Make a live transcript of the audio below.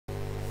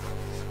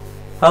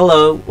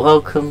Hello,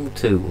 welcome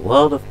to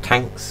World of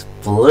Tanks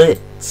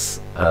Blitz.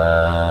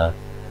 We're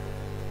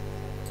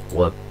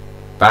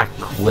back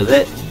with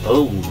it.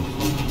 Oh.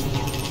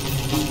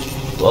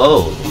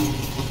 Whoa.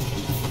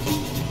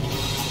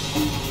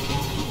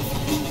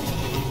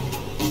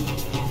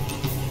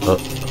 Oh.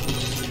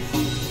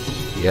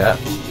 Yeah.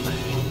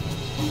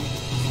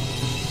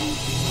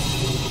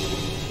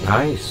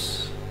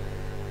 Nice.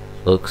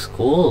 Looks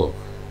cool.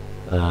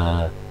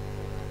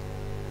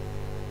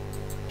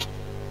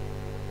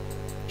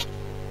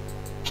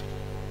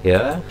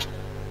 Yeah.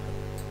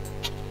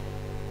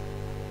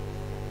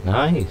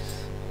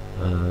 Nice.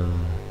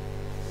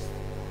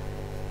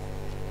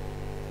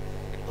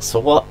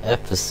 So what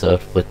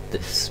episode would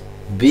this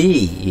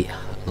be?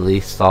 At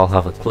least I'll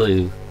have a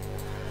clue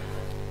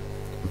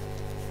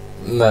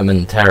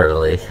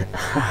momentarily.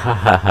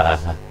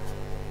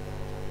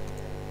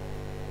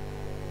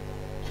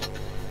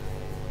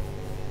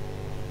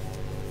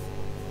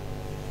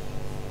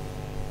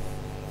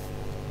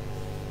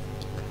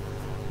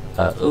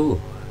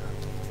 Ooh.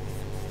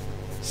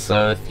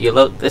 So if you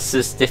look, this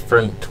is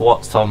different to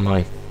what's on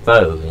my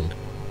phone.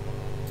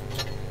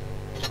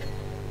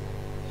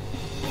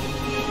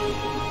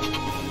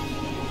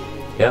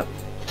 Yep.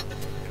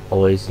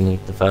 Always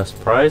need the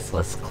first prize.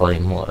 Let's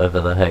claim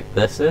whatever the heck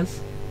this is.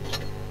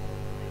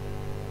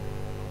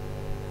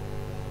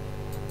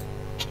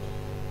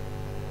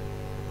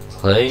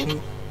 Claim.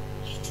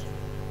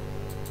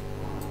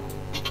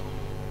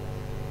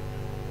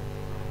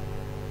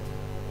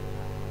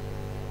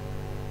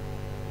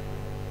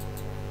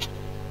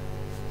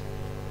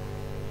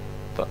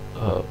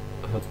 Oh,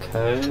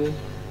 okay.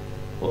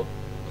 Well,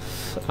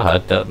 I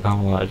don't know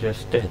what I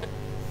just did.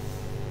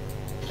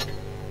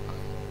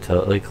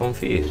 Totally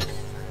confused.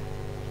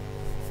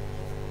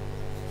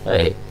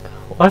 Hey,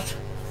 what?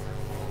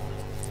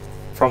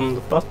 From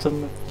the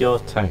bottom of your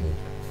tank,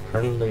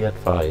 friendly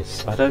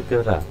advice. I don't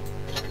go down.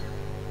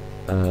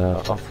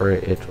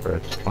 Operated for a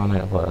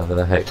planet, whatever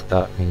the heck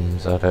that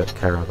means. I don't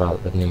care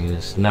about the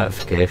news.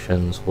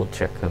 Notifications, we'll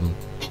check them.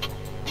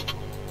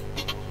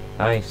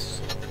 Nice.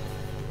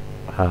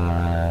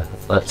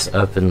 Let's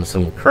open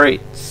some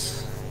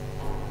crates.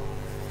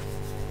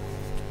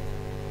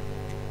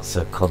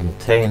 So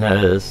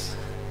containers.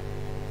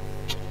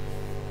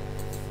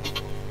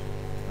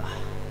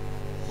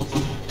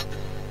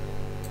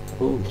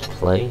 Ooh,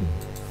 plane.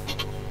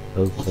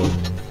 Open.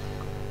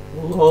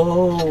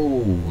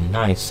 Whoa,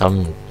 nice.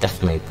 I'm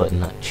definitely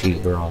putting that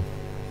cheater on.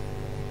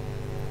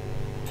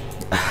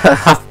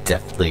 I'm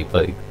definitely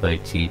putting my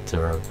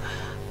cheater on.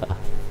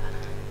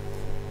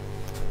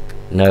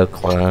 No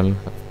clan,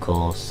 of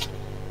course.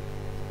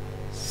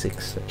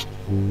 6.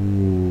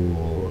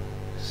 Ooh,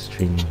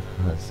 stream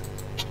has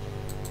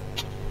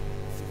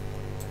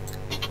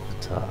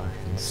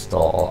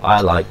install.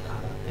 I like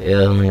that. It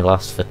only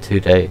lasts for 2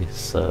 days,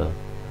 so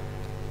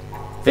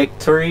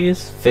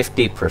victories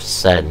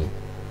 50%.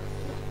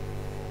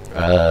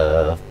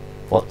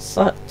 What's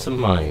that to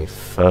my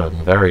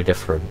phone? Very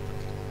different.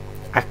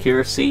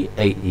 Accuracy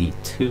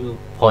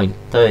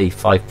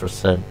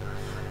 82.35%.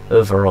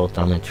 Overall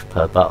damage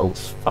per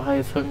battle's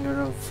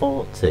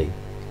 540.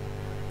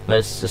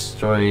 Most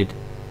destroyed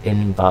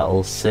in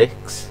battle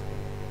 6.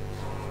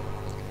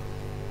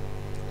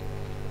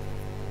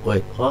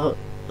 Wait, what?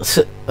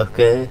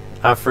 Okay.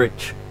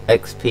 Average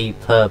XP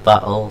per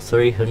battle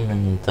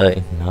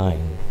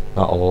 339.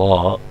 Not a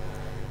lot,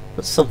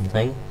 but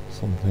something.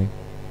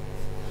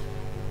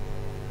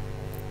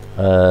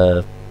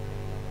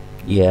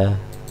 Yeah.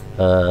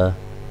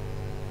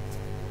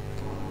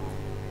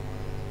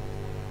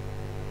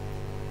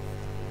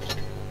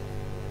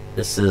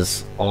 This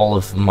is all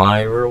of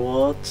my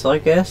rewards, I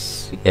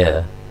guess?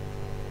 Yeah.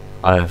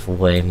 I have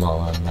way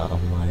more than that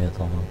on my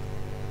other one.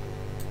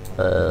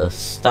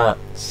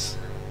 Stats.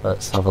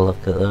 Let's have a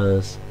look at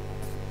those.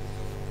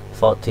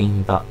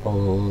 14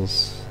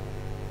 battles.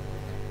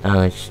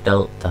 Damage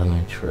dealt,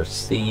 damage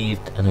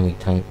received, enemy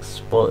tank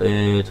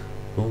spotted.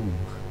 Ooh.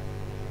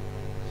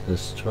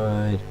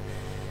 Destroyed.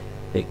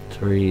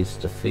 Victories,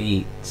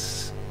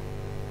 defeats.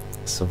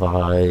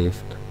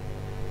 Survived.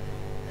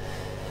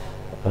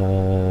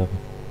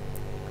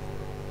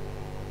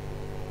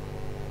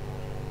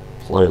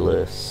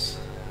 Playlist,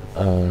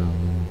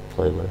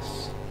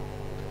 playlist,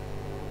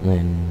 and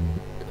then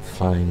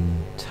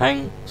find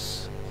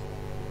tanks,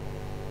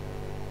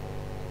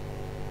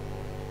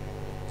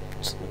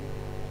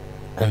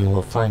 and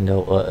we'll find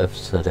out what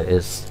episode it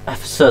is.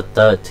 Episode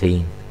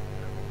 13,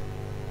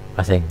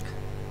 I think.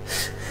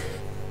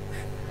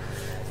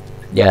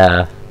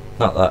 Yeah,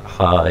 not that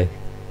high.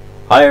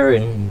 Higher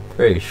in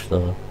British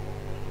though.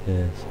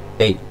 Yes.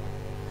 8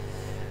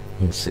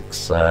 and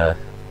 6 there.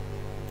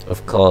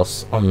 Of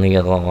course, on the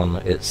other one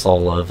it's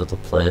all over the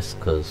place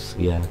because,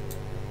 yeah.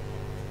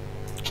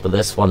 But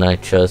this one I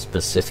chose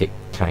specific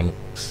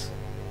tanks.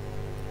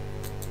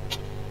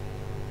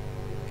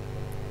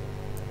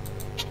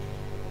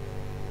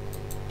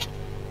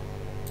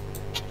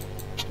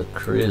 The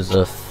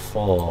Cruiser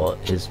 4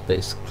 is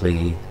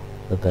basically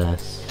the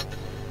best.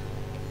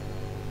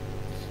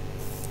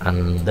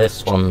 and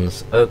this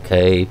one's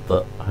okay,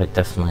 but I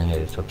definitely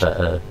need a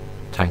better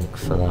tank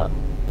for that.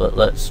 But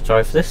let's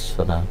drive this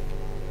for now.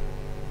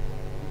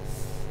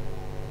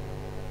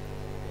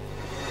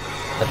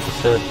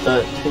 Episode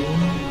 13,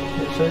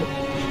 is it?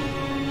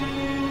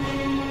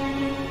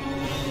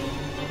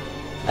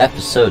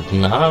 Episode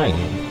 9?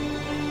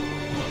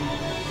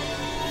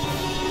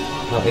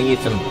 Not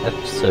even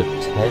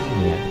episode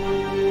 10 yet.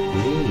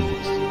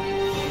 Jeez.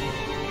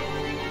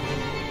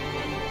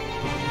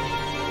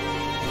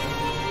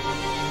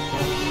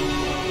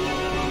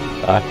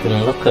 I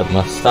can look at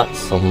my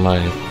stats on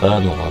my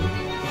Fern one,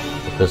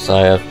 because I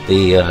have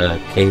the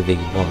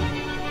KV1.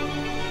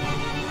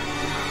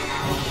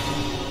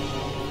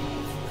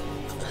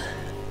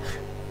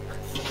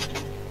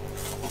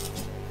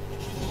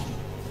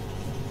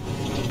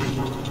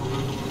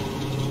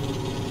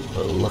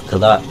 But look at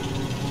that.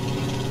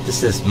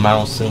 This is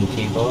mouse and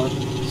keyboard,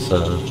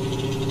 so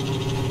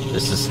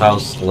this is how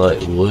slow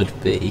it would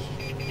be,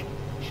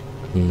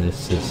 and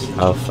this is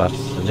how fast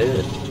it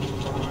is.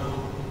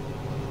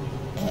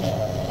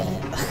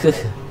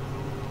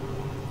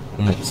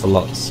 And it's a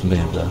lot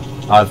smoother.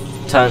 I've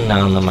turned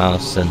down the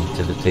mouse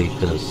sensitivity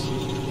because,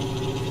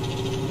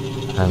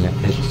 and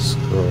it's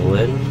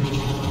scrolling,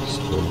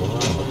 scroll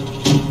out.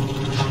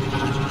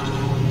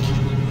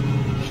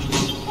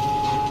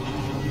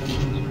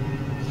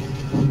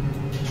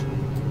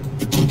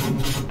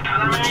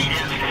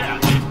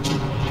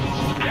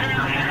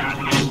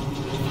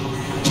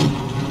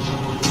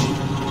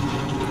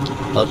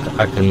 Look,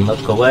 I can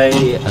look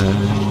away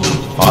and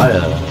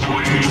fire.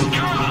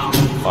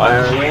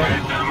 Fire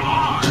again.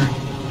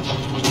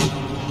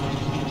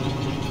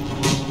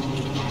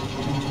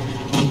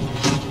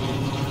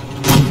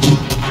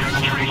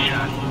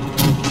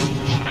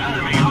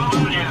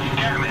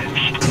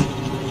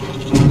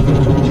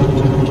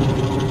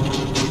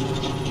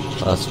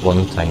 That's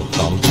one tank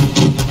bomb.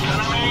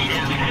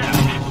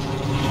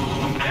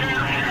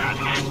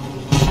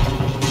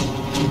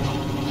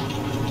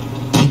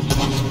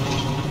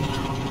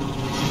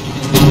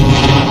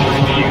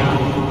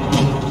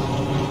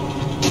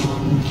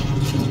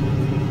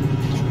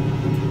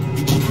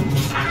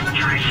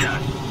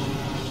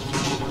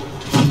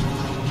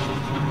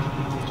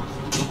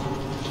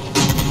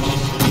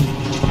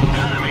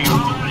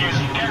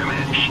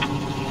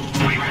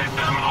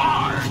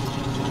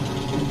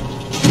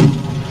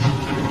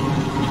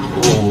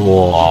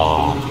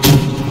 Whoa.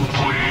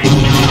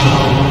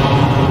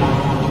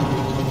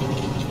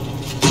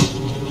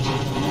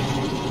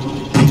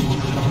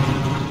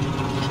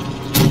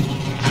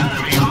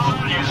 Enemy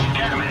armor is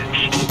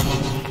damaged.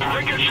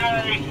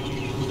 Ricochet.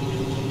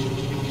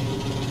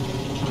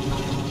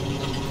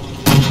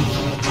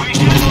 We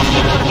didn't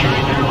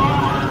penetrate their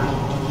armor.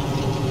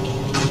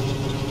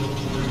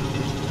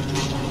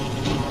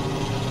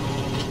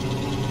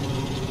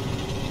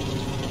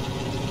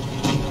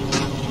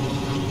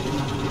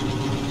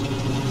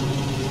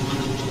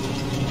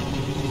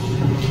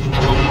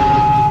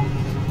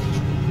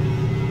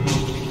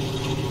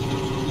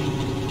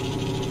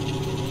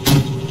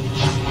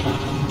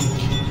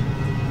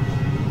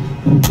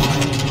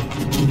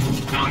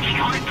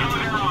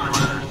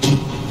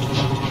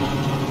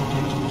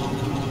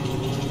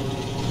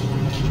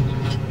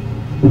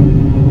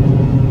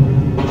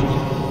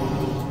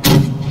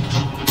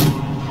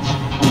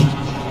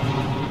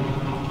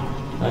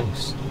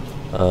 Nice.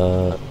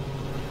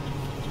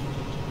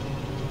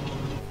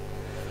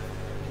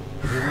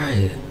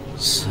 Right,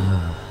 so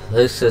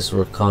this is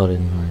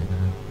recording right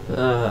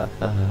now.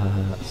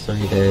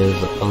 3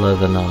 days,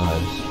 11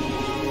 hours.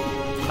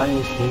 I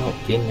have not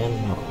been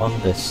in on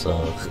this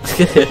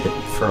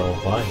for a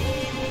while.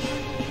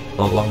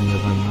 Or longer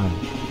than that.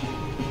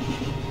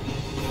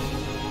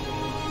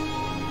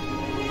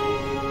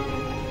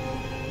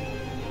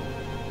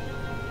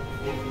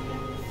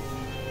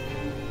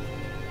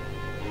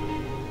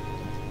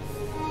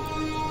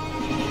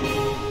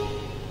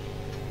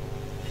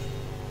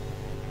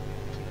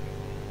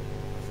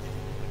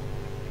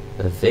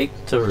 A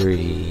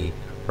victory!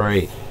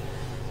 Right,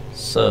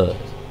 so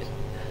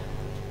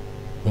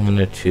I'm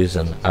gonna choose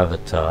an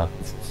avatar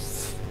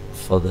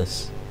for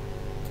this.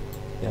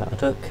 Yeah, I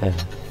don't care.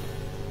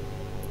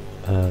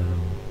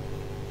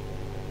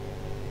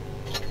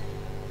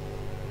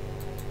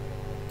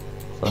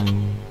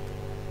 Thing.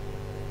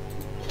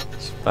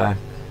 It's back.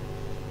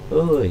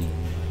 Oi.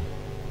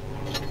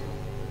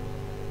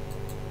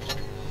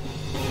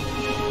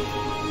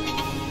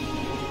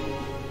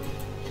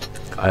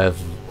 I have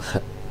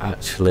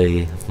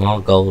actually more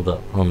gold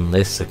on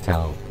this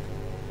account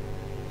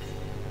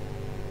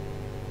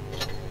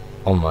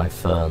on my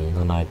phone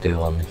than I do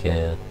on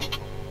here.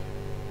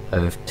 I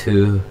have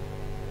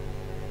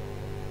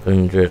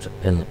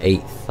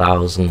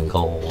 208,000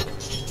 gold,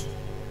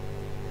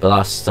 but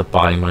that's to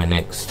buy my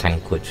next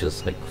tank, which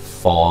is like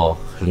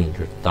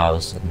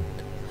 400,000.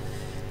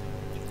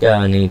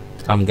 Yeah,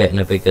 I'm getting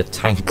a bigger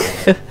tank.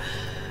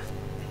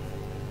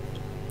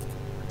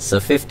 So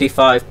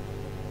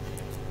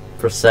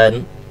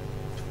 55%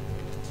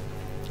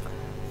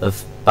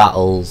 of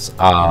battles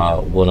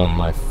are won on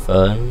my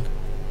phone.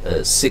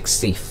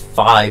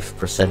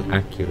 65%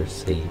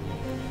 accuracy.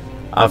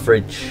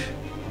 Average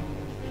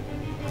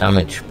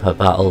damage per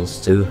battle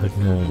is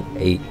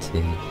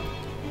 280.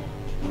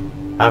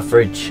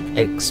 Average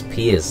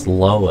XP is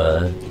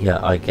lower,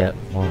 yet I get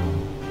more.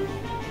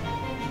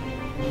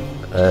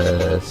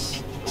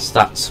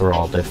 Stats are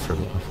all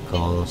different, of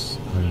course.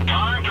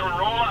 Time to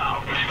roll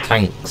out.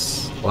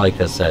 Tanks,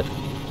 like I said,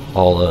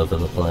 all over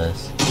the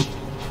place.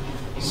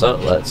 So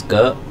let's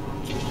go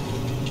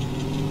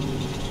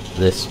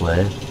this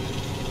way.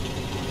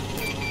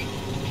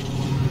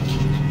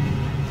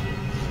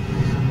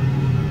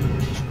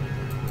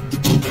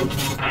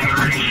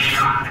 Nice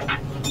shot.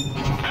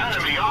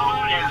 Enemy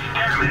armor is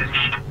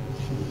damaged.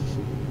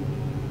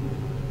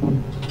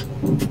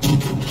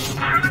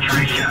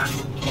 Penetration.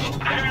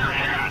 Fair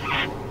hit.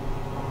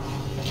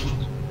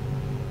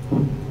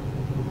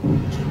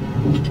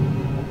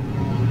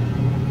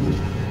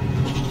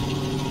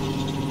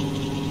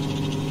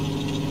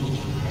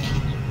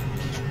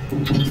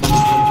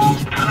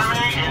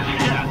 Enemy is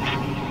hit.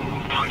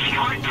 Punched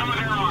right through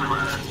their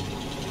armor.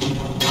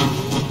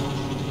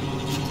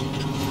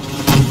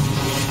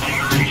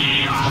 Nice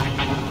shot.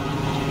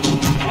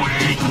 Way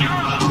to go.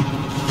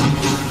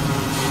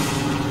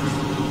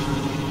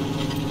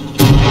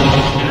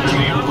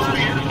 Enemy armor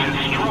is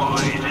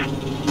destroyed.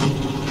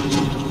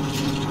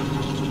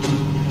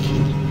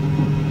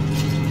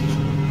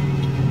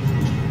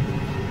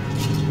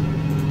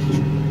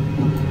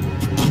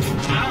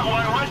 That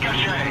one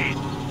ricochet.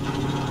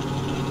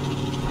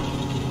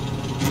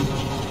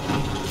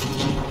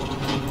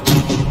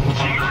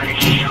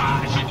 Nice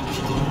shot.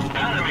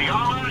 Enemy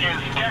armor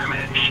is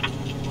damaged.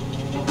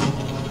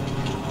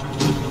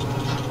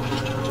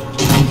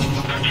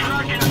 The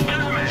truck is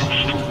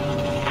damaged.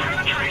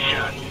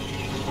 Penetration.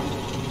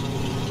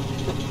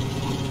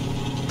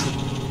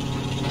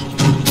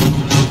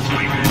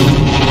 Enemy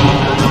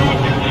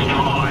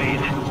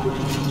destroyed.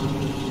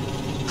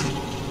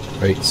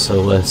 Right,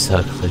 so we're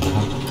circling.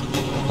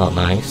 Not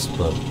nice,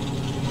 but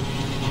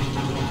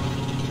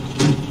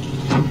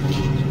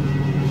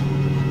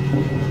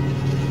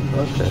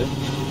okay.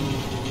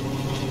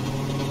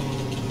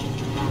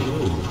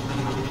 Ooh.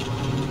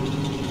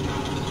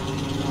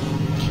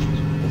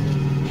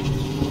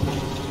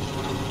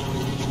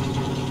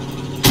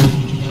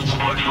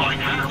 Looks like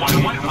that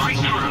one went right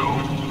through.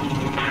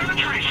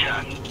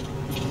 Penetration.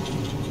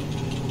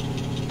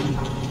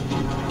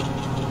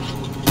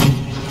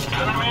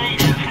 Enemy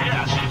is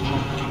hit.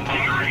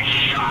 Nice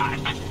shot.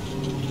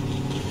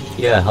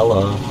 Yeah,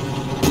 hello.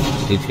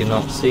 Did you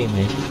not see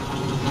me? Nice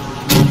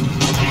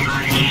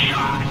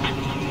shot.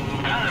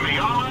 Enemy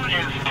armor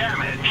is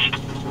damaged.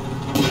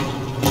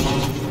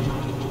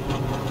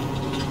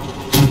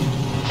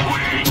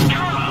 Way to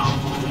go.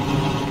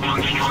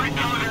 Punched right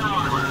through their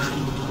armor.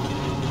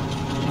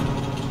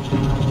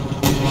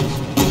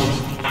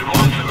 We've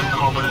lost some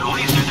ammo, but at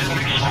least it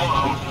didn't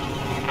explode.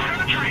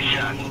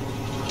 Penetration.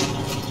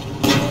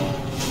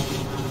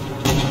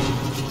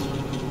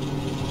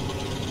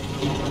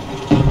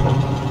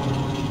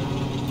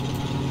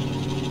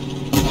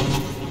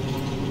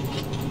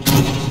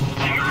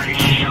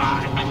 Nice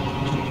shot.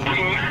 We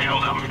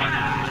nailed him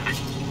bad.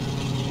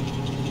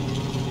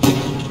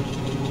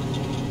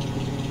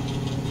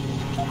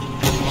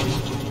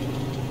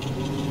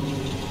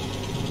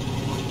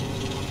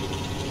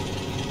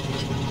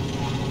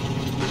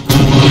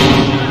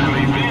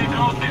 Enemy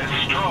vehicle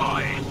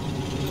destroyed.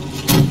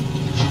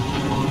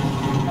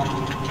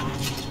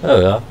 Oh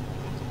yeah.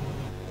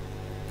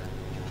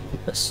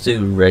 Let's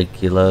do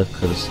regular,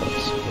 because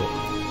that's what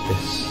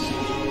this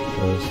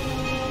does.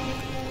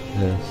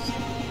 Yes.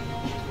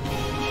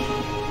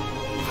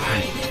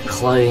 Right,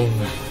 claim.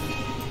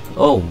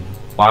 Oh,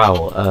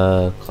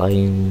 wow.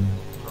 Claim.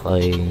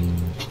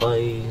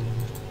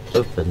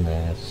 Open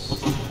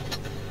this.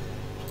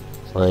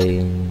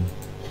 Claim.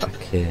 Back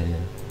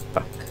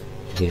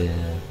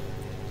here.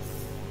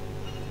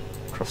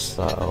 Cross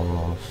that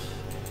off.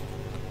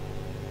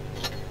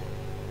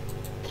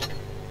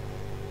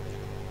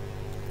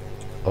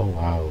 Oh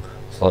wow,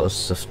 there's a lot of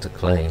stuff to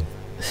claim.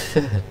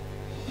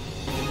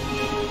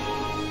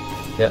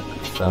 Yep,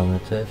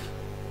 affirmative.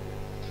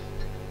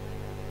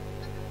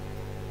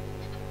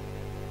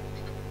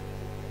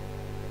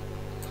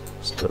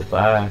 Let's go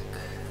back.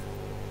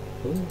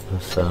 Ooh,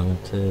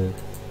 affirmative.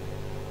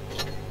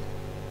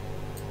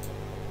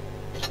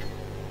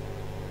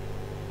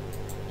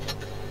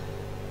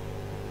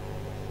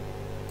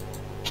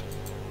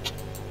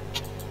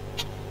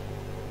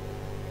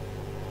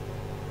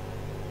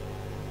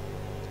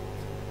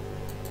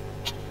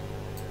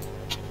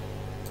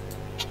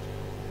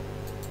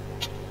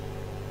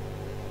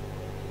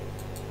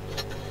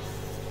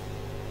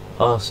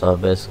 Oh, so I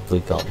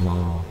basically got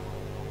more.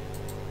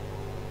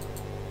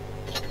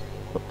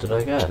 What did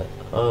I get?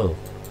 Oh.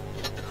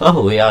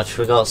 Oh, we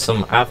actually got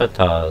some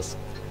avatars.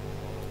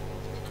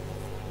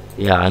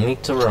 Yeah, I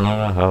need to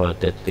remember how I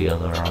did the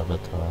other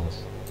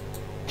avatars.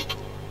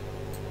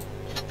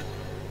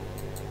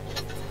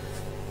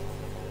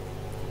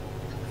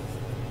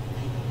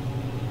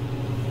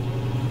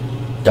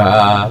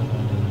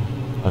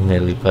 I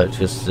nearly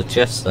purchased the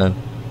chest then.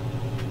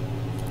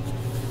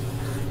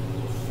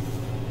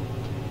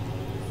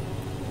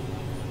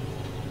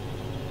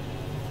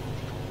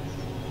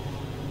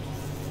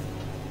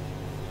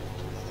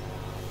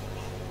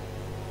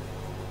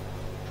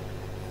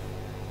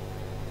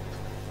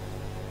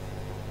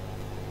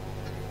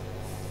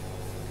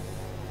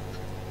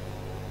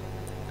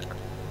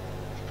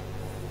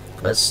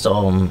 Let's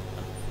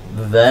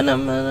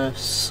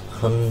Venomous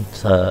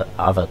Hunter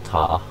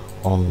avatar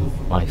on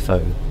my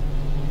phone.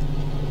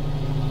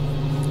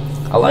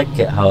 I like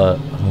it how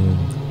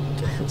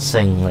it's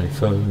saying my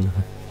phone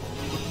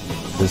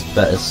has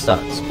better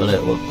stats, but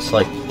it looks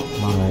like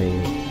my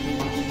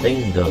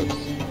thing does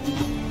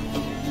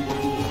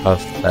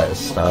have better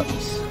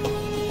stats,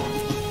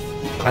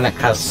 and it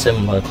has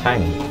similar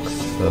tanks.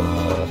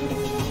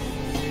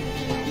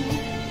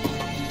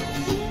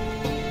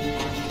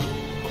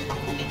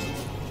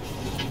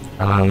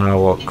 I don't know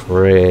what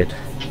grade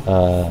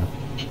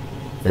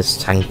this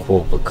tank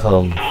will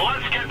become.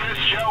 Let's get this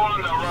show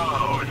on the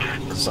road.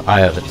 Because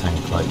I have a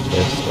tank like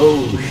this.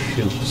 Oh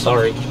shoot,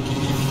 sorry.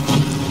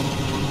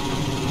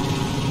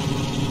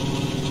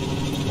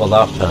 Well,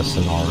 that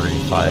person already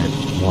fired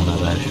one of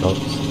their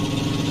shots.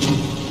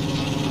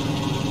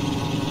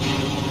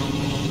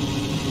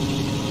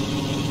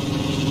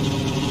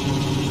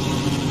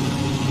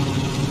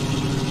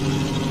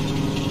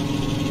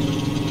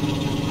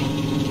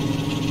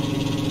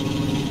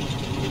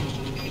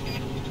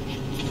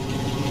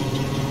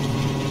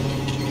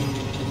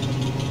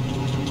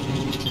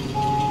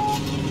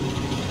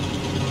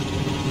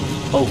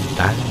 Oh,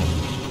 damn.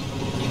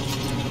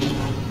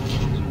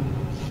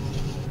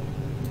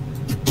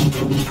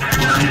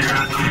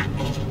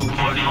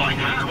 Looks like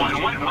that one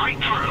went right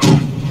through.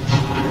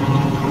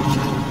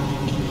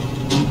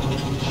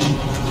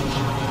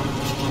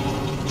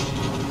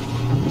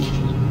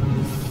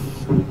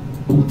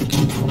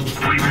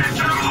 We hit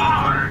them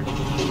hard.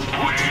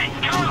 We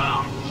got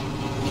them.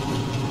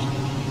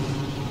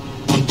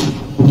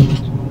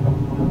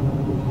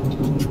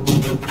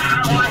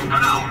 That one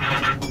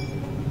bounced.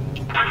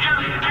 But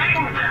just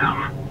staying there.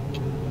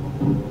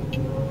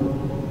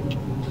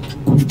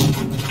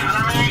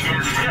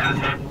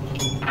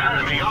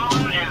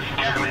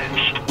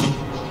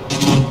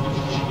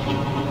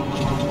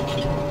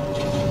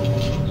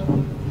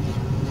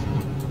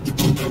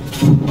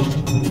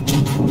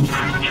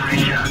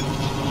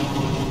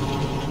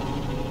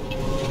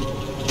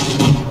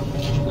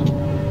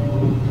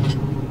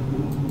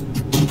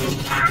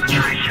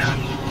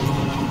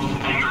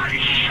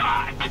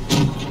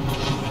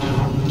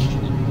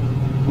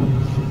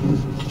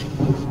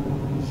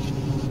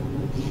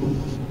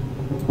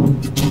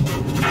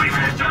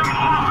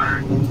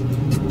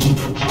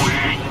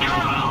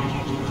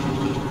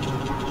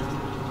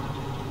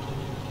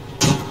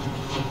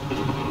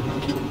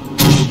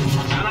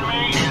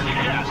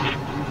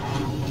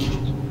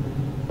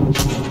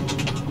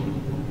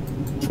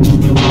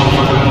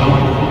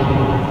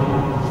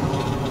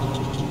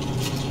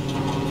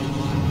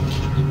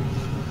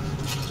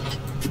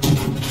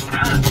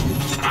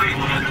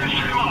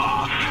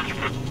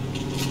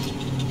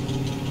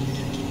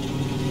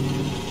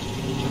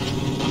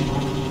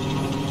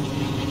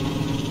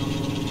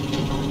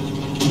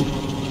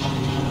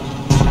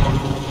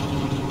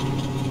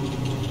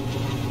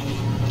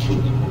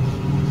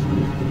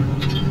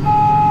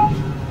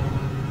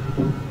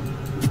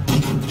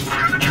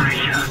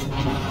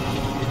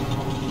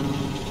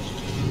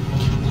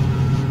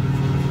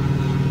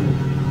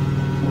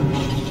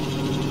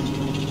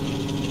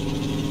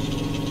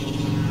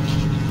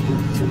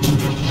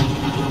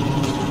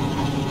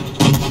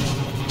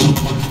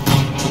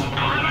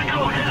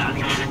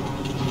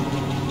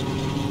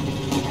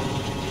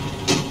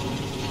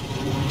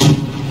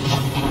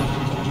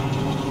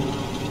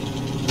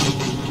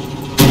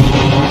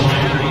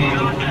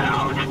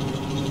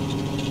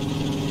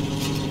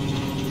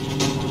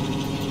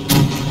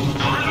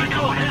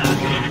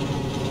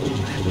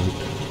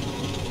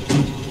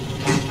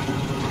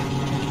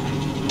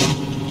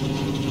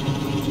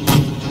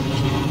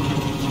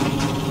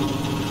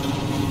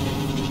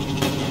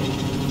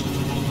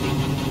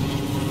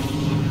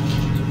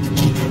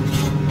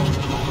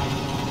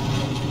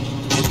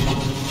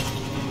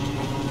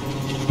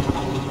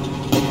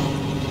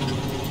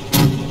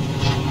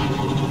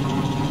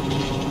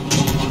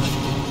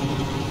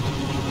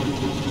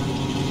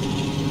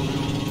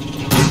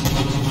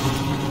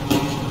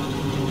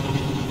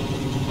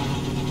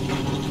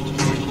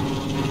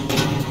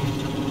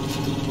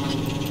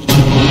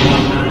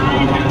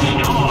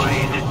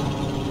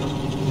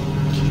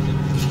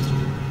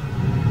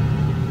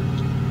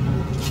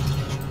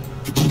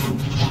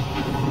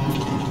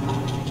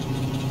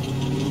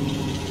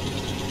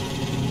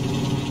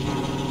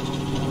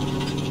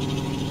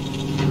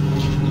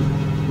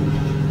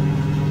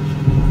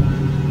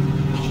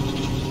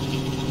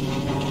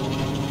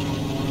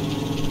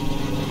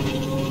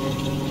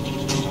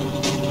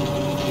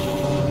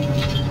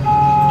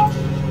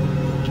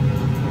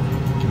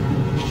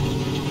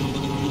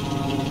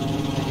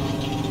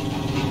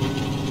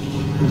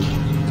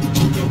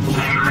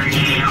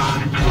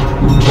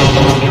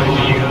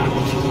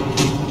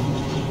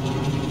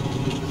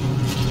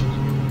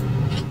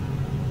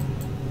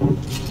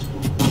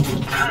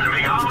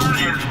 Enemy armor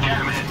is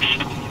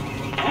damaged.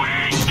 We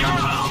go!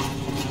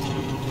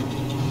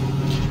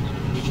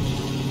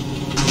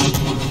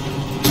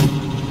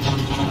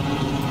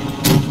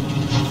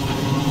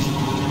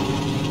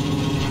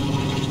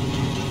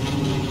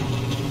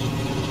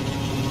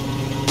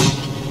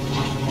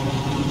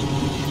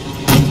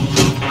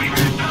 We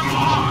hit them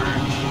hard.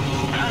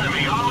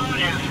 Enemy armor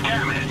is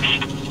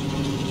damaged.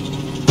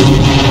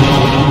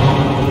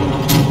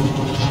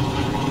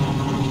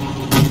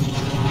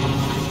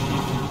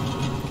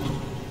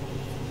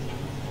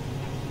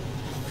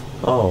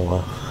 Oh,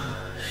 well,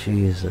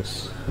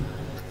 Jesus.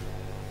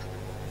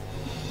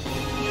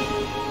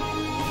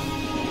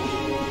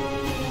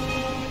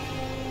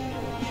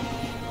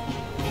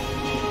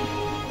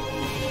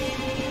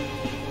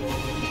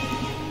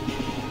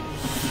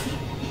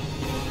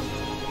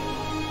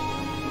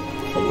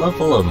 What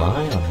level am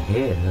I on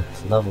here?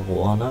 Level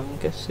 1, I'm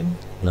guessing?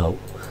 No.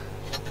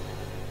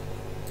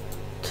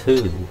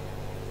 2.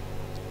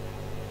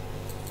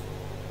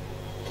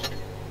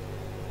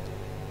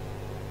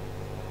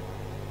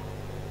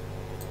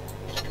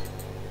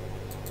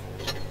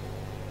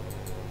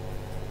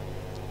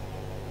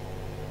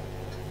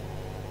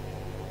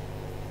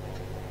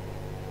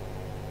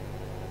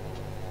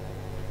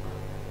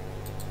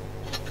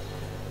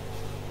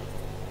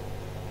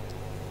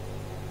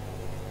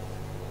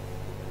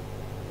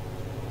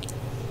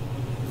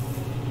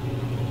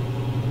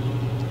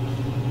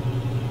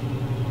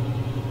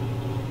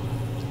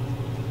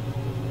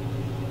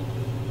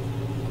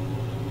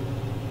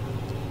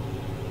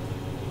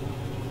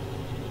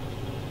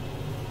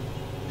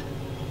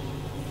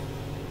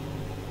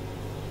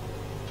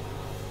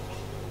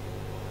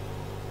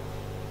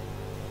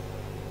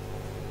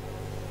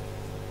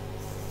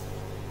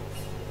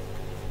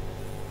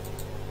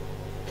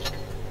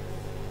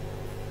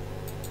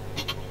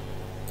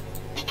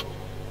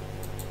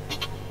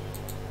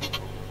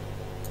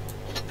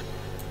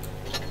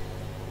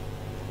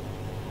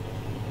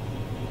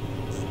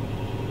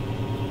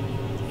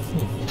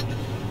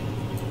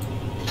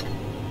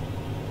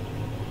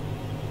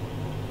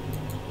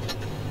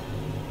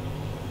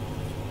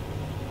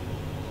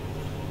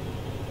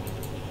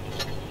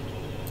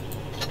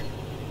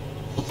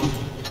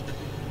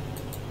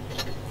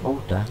 Oh,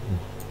 damn.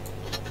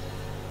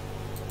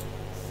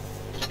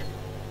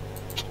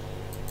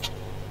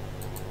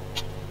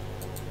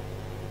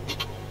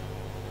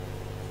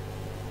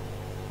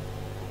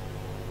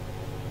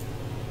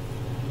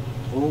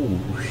 Oh,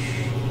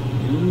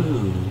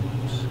 shoot.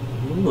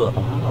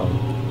 Wow.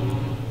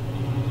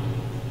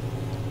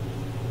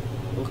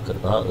 Look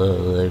at that,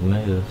 they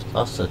moved.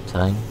 That's a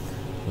tank,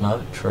 not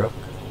a truck.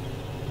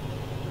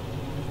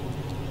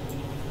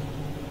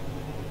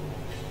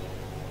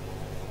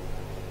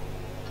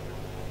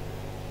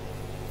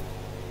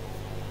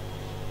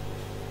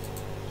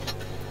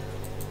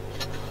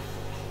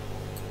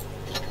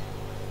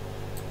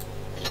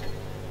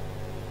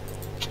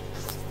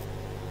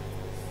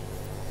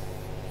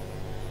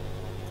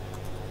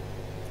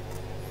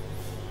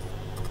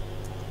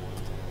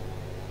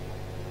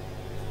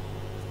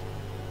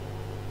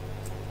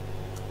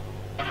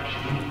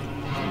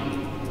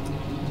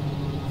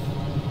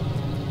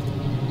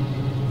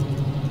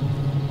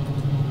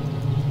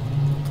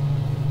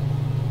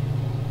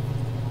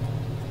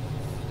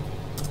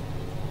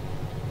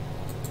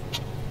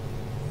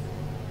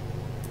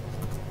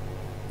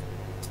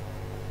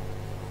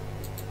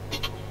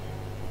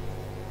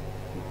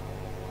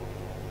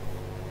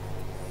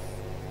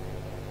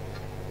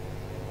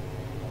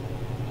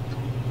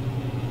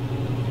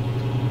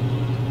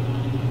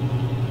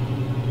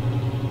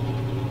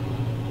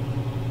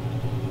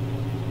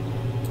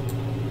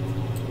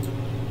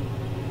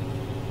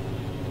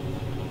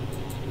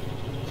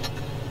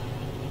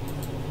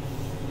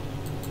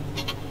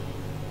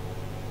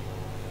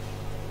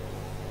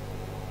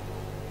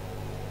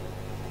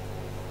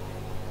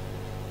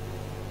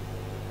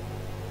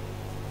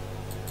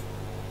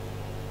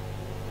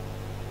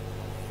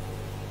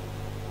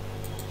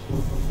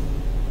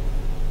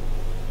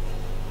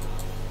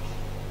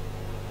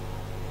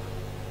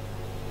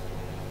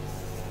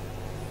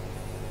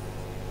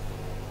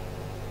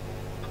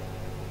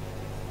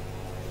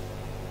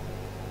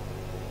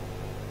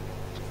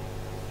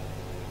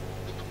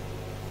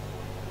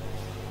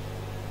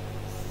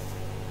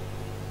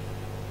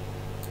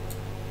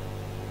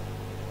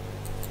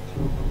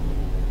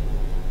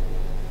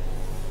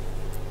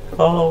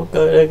 Oh,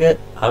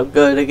 I'm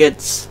going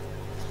against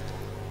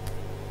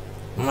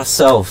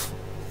myself.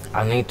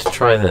 I need to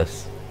try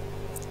this.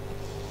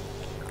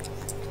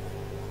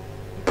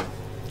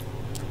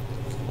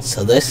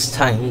 So this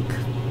tank,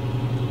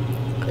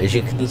 as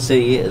you can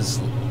see, is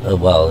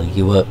well,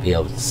 you won't be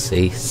able to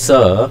see.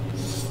 So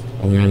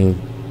I'm going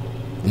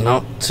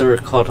not to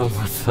record on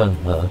my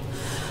phone though.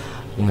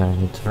 I'm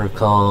going to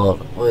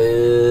record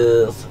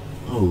with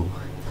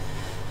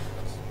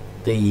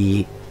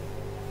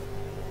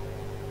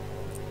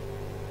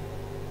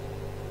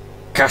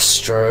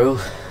Castro.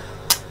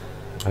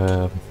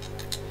 Run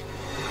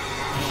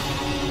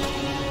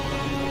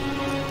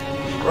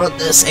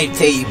the same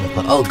team.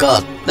 Oh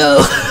god, no.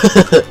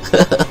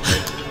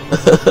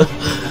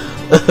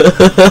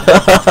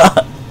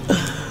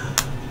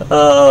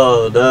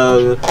 Oh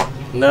no,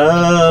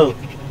 no.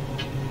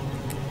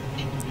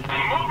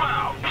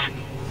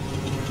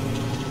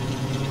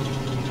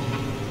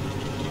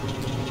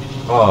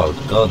 Oh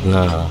god,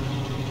 no.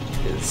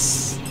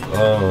 It's,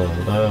 oh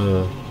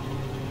no.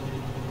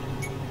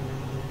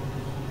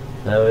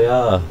 There we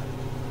are.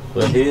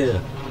 We're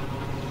here.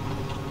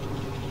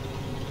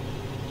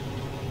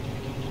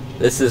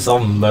 This is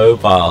on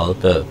mobile,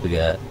 don't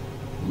forget.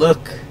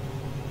 Look.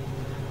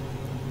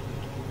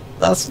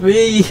 That's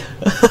me.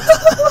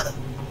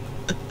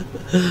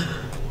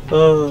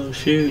 Oh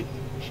shoot.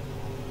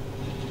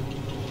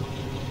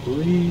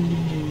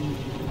 Whee.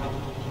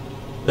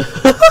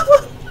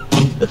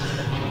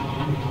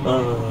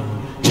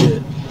 Oh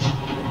shit.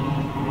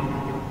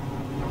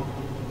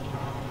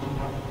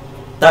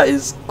 That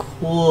is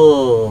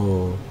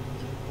cool.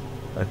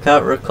 I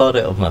can't record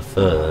it on my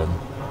phone.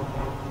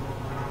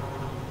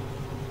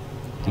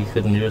 You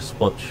can just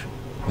watch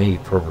me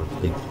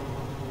probably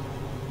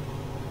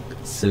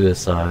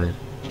suicide.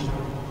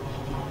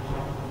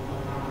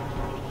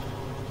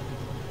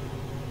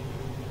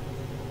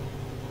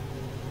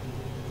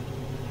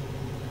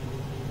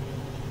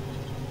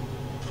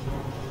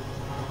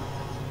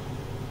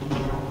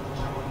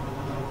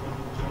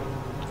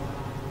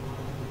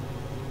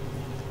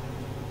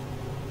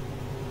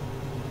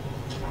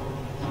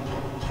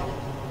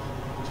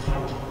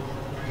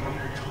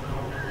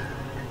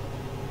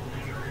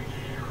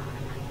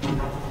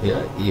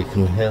 Yeah, you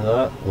can hear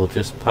that. We'll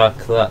just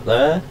park that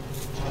there.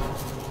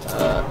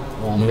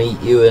 We'll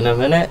meet you in a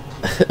minute.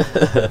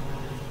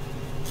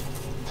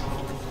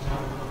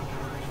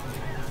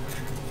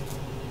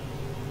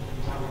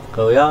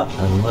 Go yeah,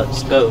 and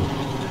let's go.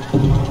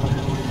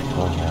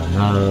 Oh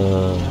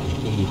no,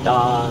 he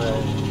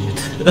died.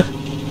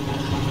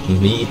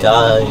 Me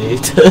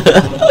died.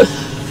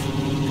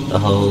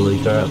 Holy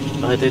crap,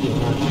 I didn't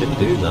know I could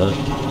do that.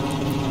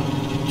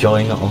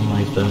 Join on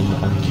my phone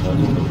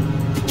and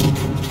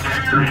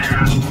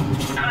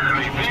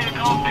Enemy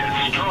vehicle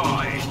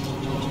destroyed.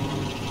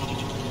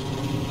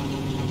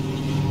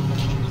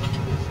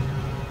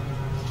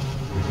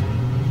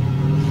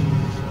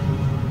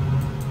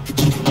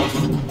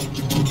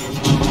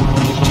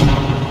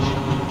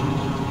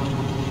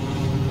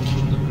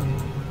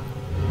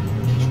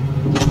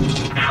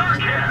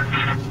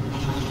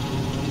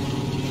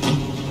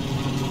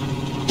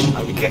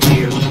 I'll get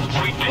you.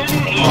 We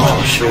didn't even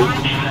Oh shoot.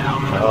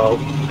 Oh.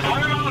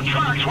 One of the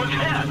trucks was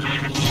hit.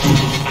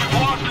 We've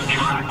lost the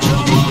truck.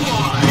 We're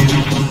immobilized.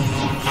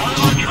 One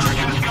of the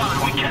trucks is gone.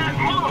 We can't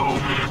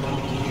move.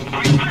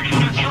 We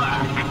fixed the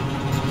track.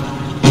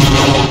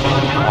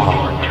 We're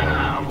down.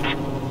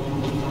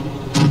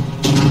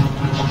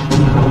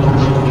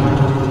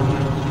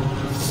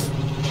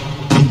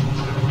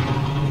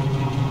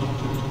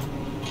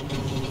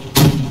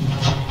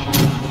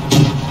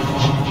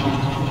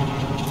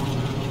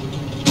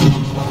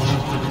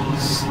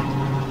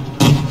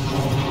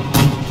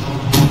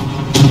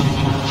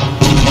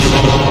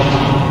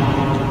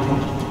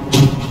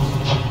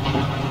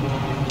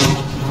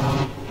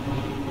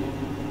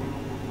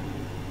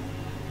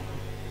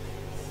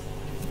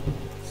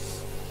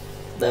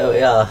 There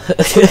we are.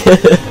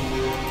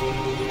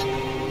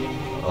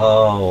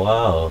 Oh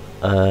wow.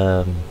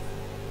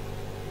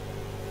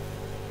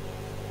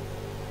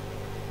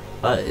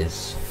 That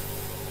is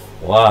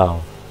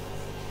wow.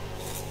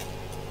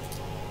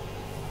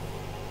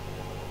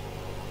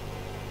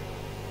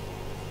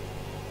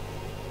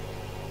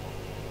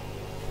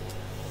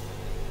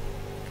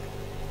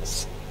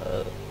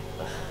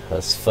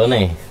 That's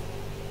funny.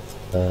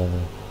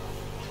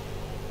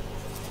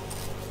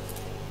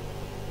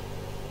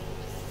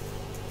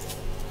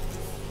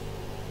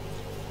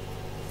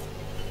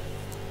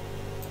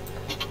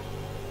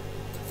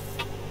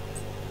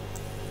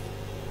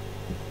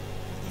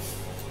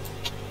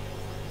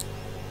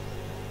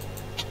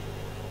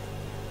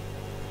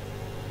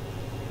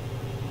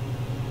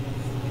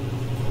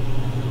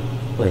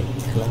 Wait,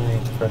 can I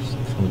press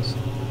cancel?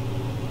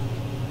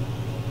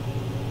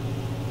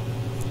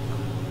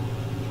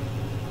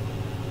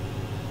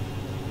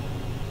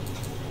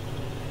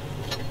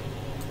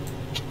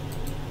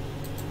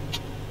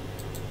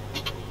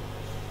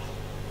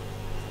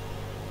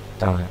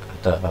 Damn it, I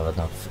don't have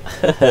enough.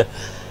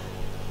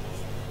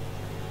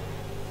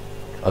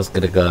 I was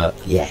gonna go,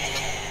 yeah,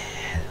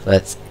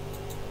 let's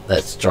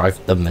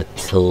drive the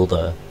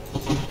Matilda.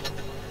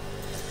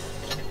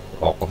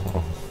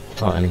 Oh,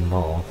 not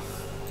anymore.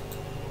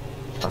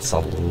 That's a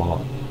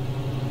lot.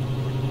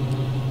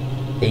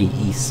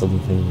 80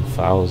 something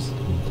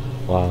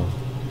thousand. Wow.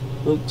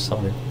 Oops,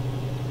 sorry.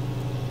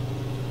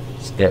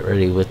 Let's get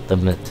ready with the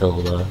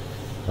Matilda.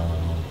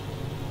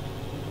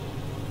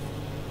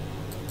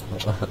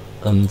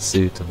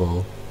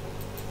 Unsuitable.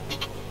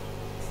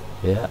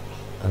 Yeah,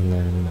 and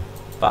then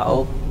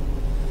battle.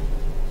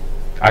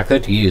 I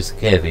could use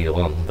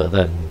KV1, but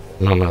then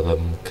none of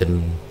them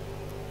can.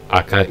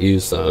 I can't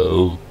use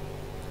so.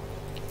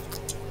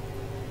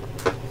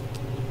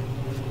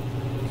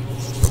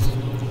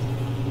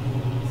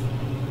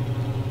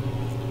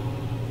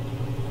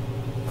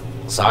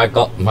 So I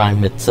got my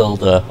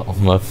Matilda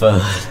on my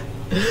phone,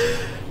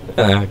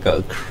 and I got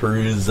a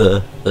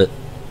cruiser that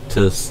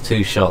does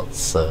 2 shots.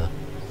 So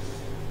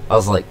I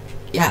was like,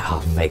 yeah,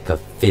 I'll make a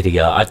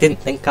video. I didn't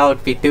think I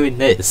would be doing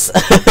this.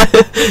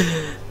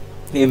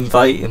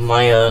 Inviting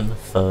my own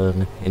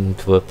phone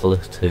into a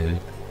platoon.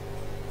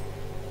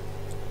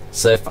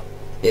 So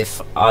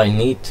if I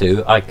need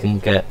to, I can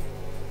get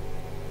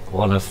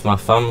one of my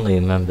family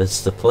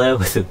members to play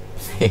with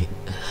me.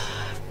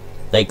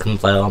 They can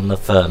play on the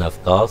phone,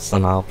 of course,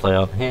 and I'll play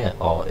on here.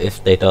 Or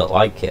if they don't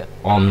like it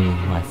on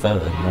my phone,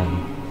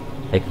 then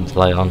they can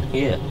play on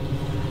here.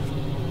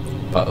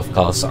 But of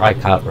course, I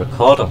can't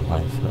record on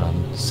my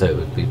phone, so it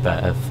would be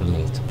better for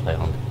me to play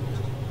on here.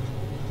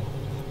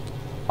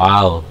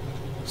 Wow,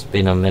 it's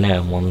been a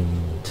minute.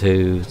 1,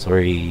 2,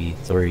 3,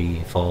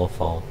 3, 4,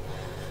 4.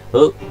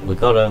 Oh, we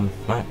got a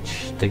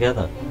match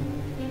together.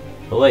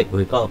 Oh wait,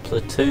 we got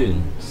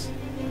platoons.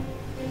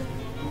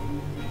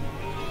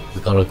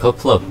 We got a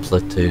couple of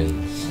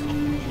platoons.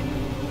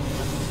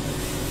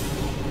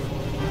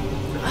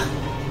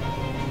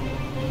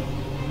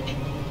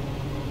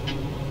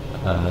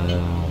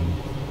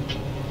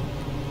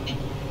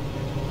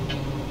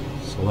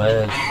 So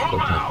where's the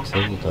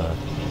Matilda?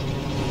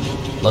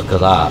 Look at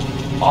that.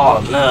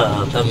 Oh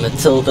no, the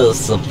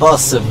Matilda's the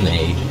boss of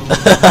me.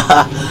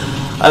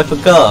 I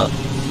forgot.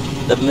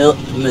 The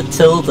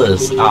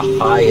Matilda's a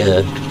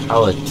higher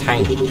powered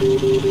tank.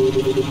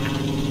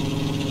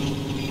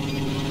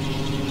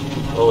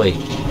 Oh wait,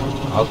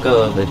 I'll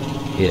go over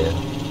here.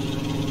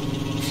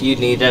 If you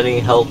need any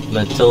help,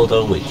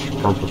 Matilda, which you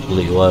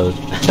probably won't,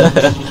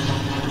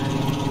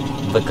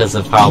 because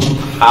of how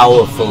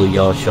powerful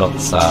your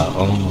shots are.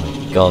 Oh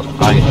my god,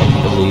 I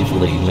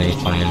unbelievably made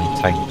my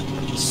own tank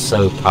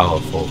so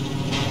powerful.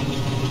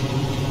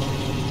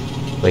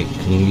 Wait,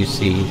 can you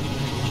see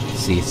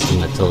some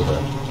Matilda?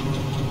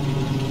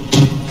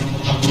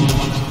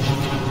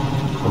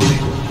 Oh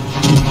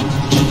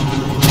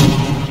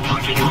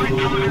shit.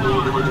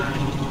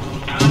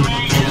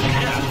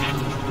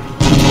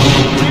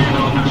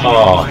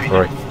 Oh,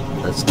 right.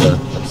 Let's go,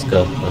 let's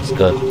go, let's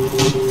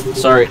go.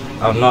 Sorry,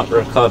 I'm not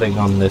recording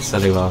on this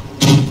anymore.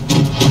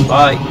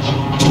 Bye!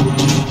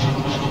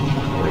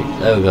 Right,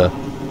 there we go.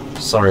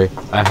 Sorry,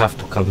 I have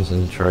to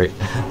concentrate.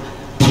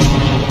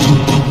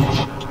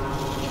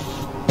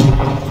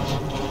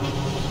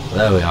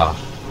 There we are.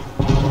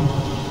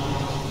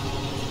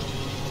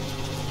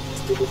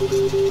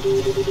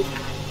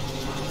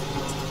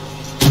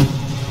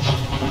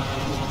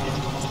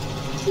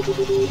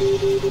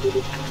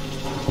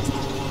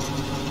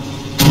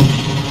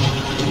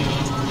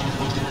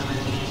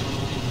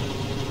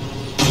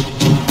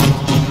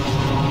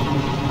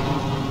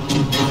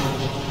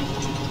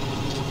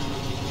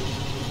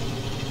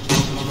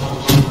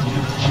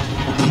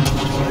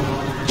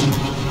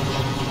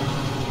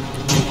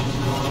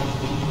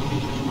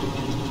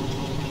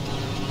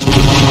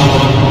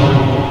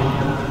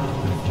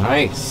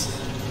 Nice.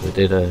 We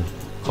did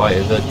quite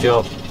a good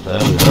job. There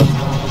we go.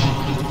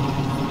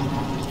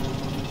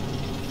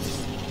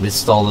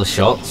 Missed all the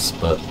shots,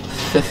 but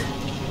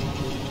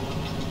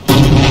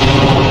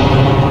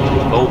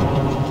oh,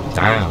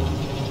 damn.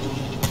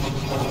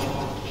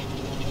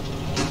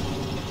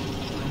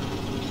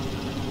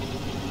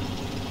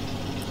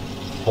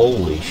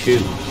 Holy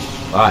shoot.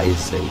 That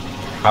is a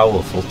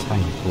powerful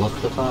tank.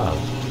 Look at that.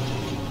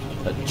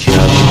 A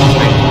German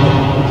tank.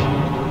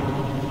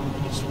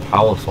 It's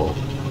powerful.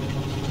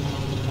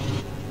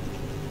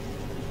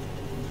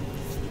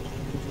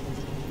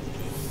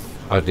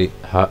 How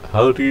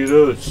do you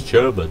know it's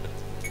German?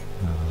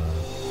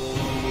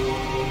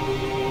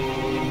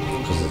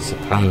 Because it's a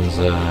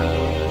Panzer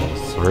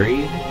 3?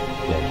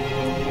 Yeah.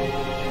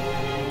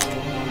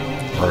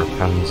 Or a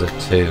Panzer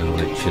 2,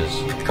 which is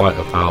quite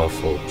a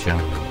powerful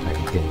German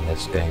tank in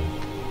this game.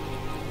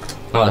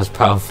 Not as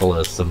powerful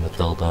as the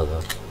Matilda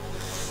though.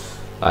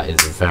 That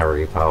is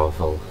very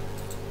powerful.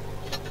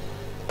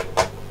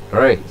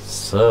 Right,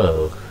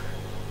 so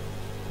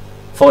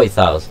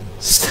 40,000,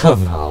 still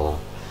not a lot.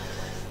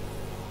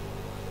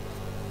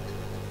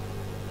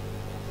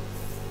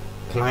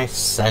 Can I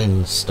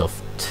send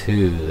stuff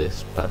to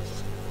this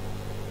person?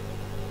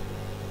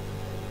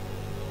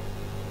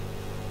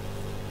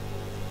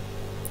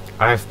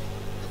 I have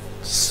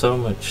so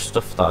much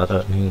stuff that I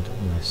don't need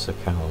on this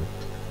account.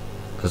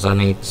 Because I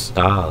need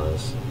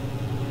stars.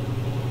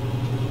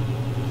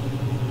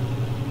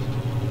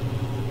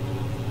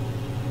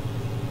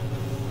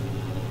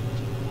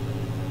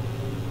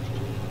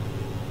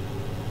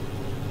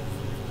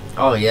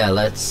 Oh yeah,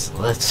 let's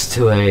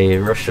do a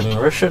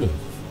Russian.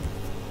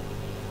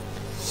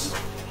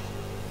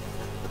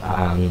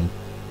 And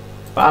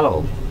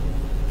battle.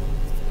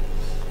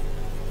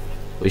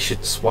 We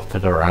should swap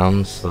it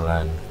around so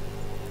then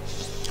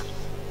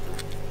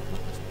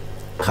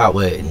can't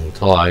wait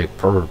until I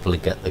probably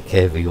get the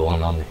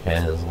KV1 on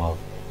here as well,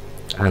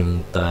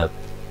 and the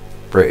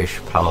British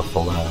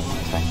powerful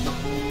tank.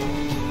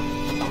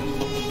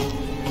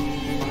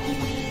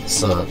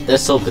 So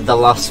this will be the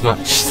last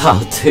match that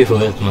I'll do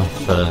with my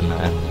phone,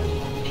 and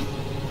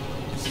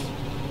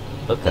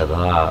look at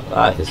that,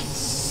 that is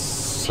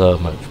so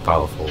much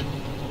powerful in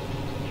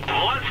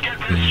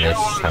this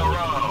tank.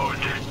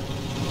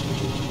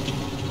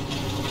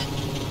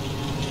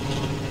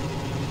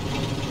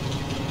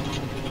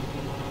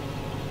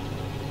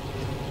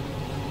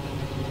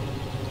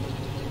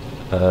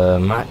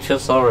 Match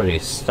has already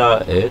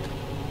started.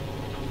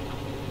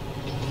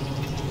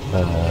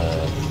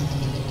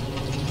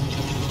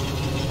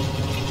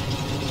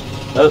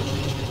 Oh,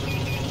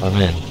 I'm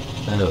in.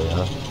 There we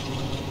are.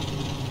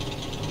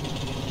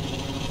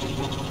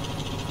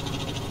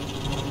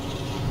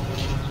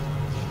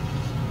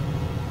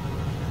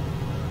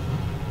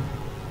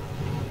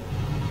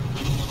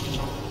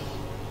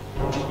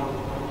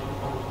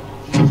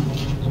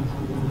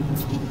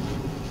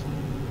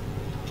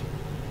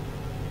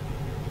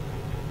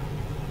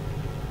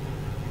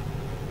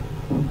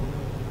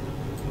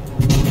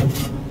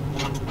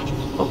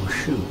 Oh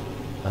shoot.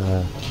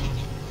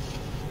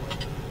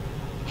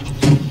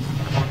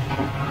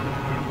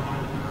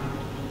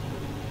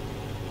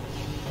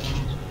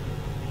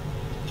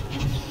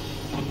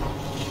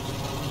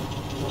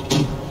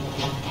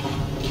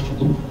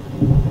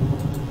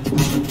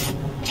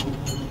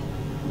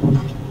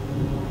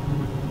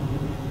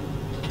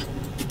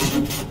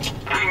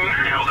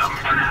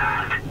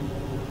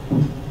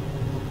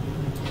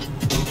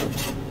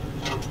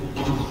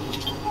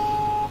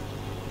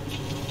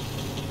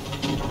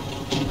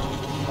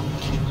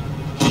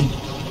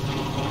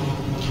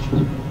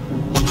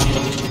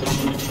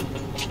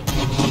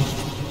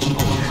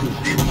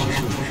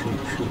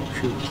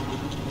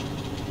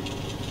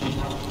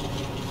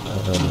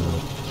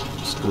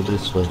 Let's go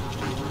this way.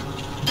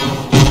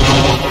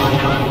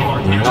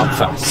 Not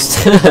fast.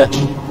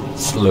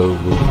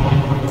 Slowly.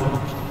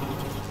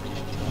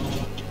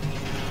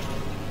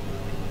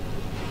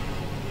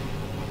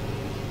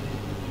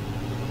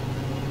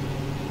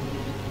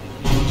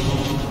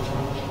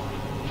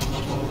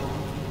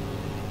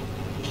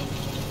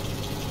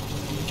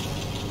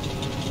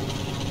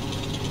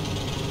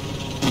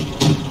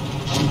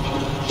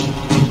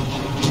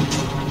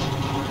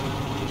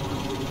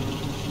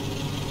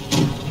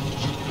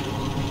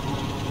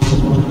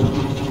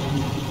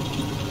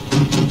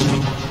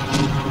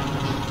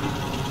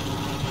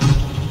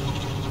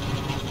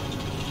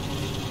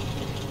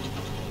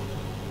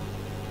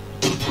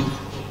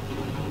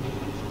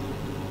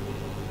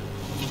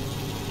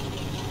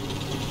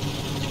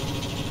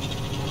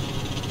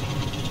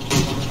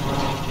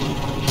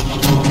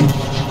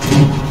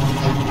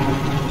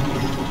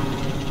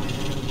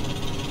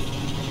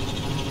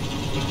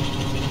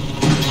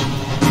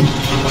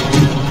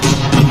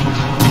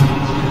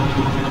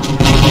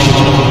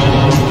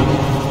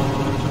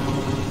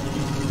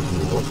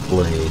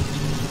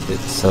 Did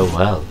so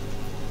well.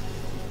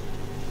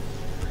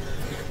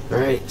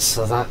 Right,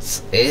 so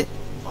that's it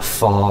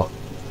for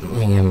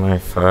me and my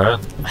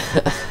phone.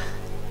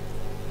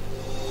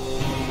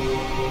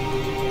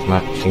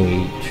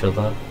 Matching each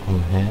other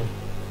on here,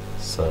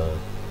 so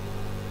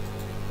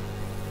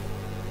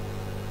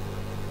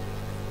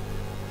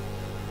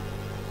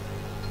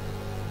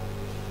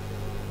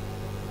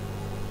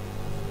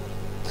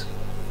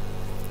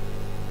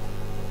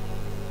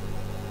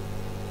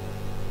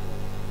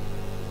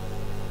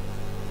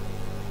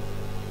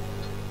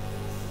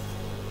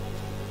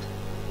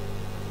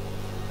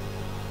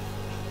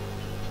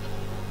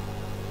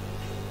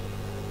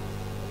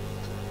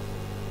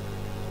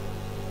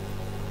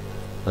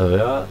there we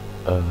are.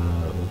 We're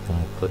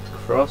gonna click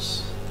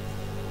cross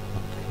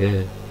up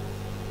here.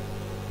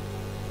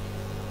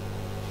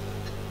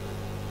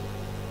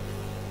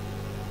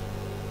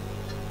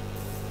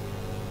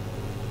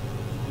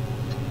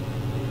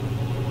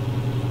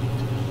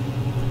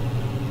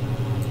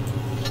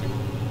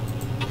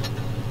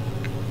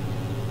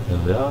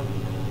 There we are.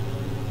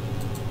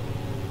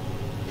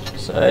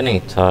 So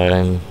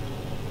anytime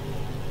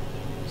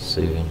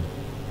soon.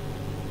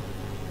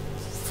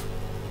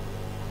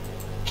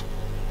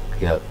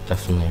 Yep,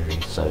 definitely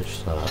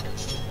research that.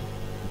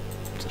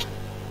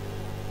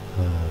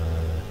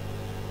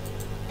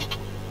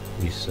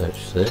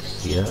 Research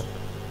this, yeah.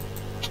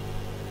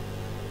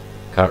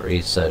 Can't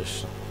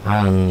research,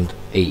 and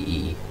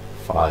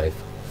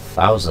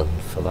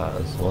 85,000 for that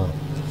as well.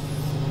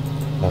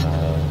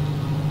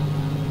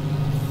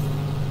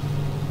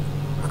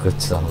 I could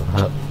sell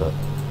that, but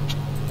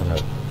I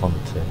don't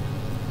want to.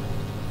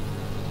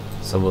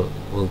 So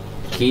we're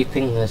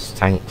keeping this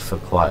tank for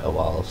quite a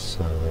while,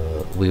 so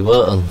we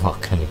won't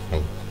unlock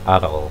anything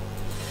at all.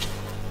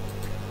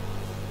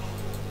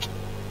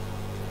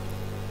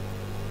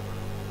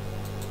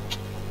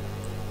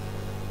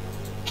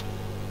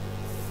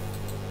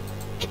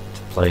 To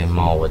play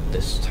more with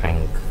this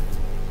tank.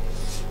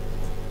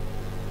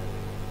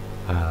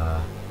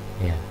 Yeah.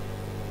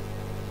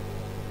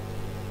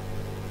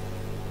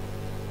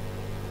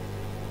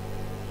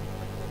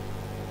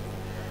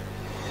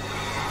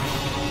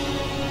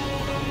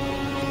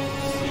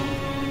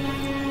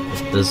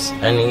 there's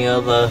any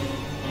other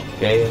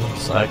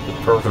games I could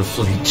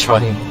probably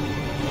join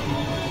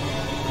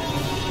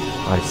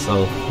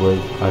myself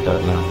with, I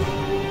don't know.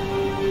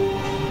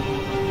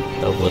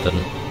 That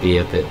wouldn't be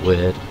a bit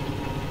weird.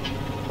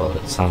 Well,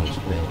 it sounds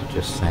weird,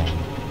 just saying.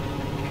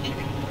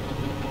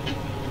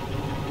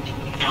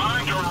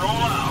 Time to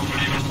roll out.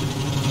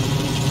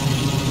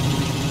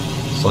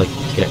 It's like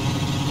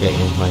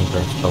getting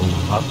Minecraft on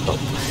my laptop.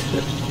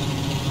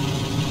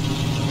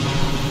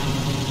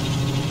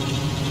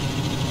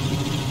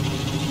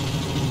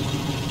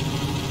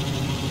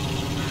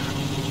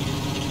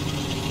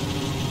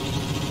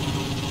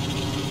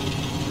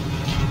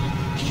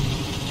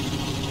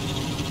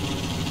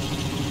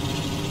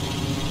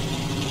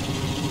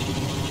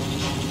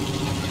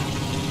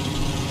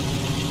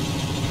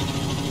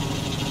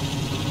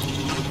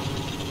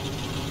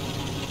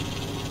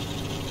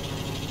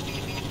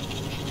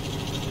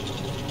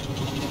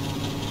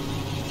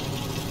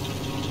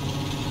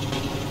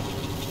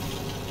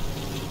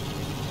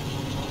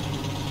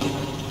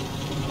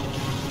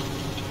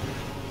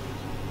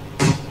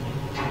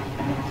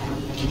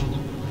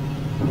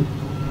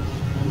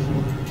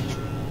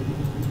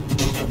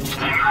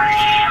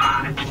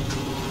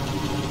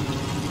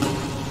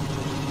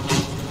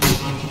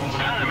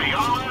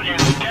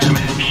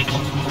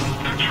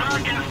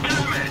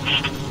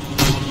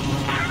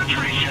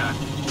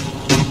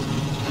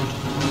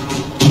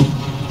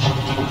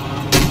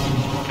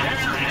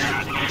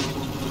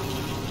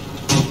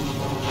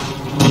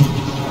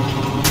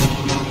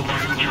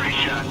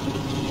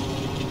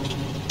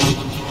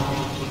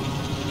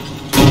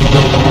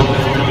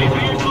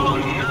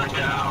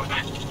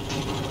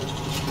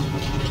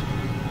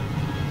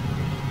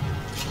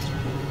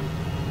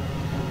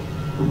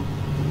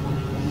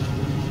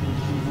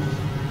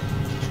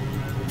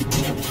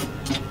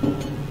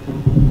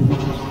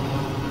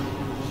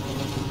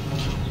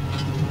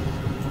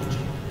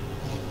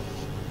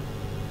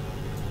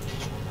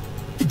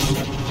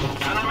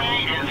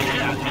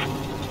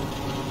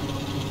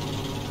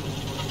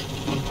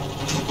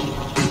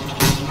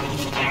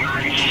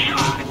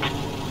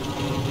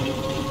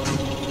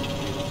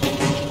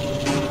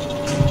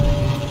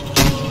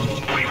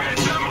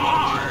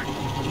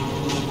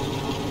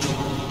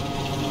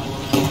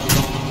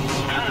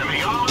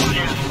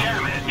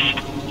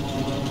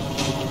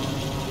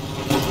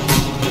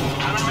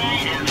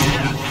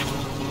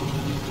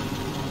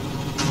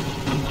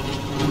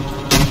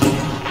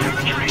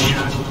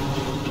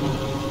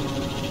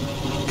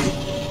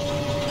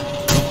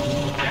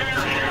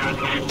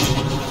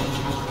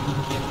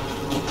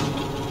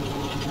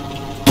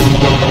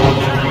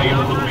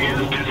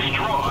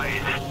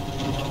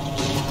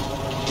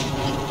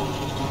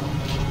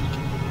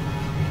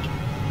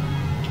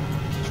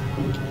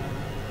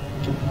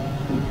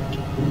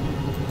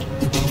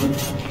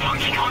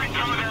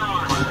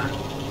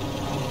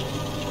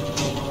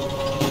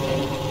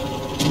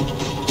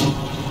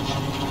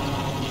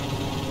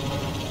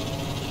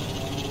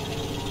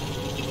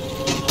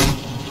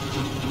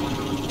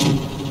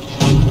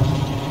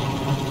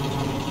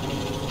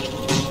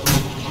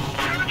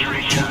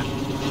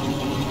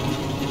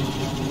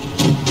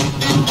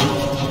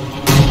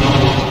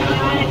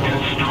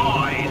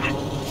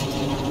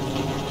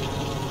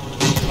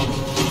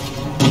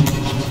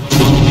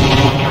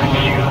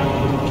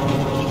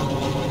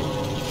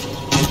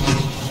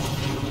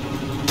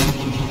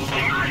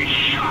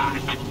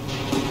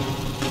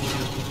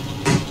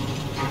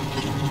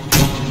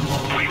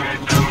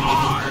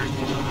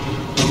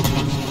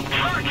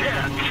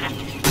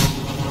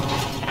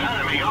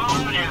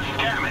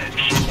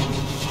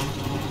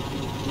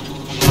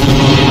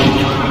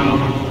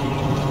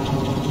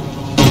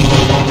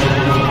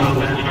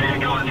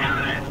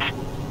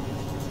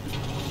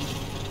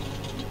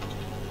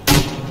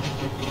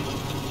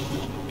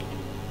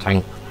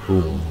 Tank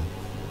boom.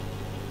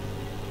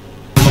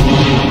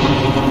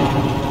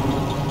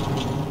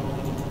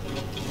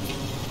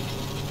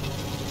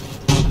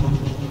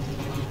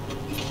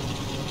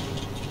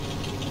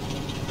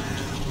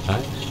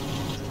 Nice.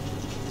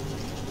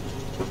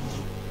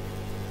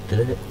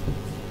 Did it?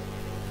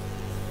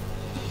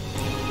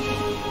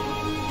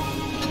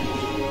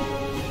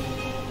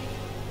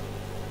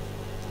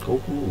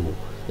 Ooh,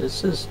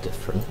 this is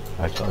different.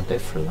 I got a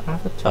different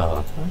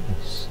avatar.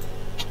 Nice.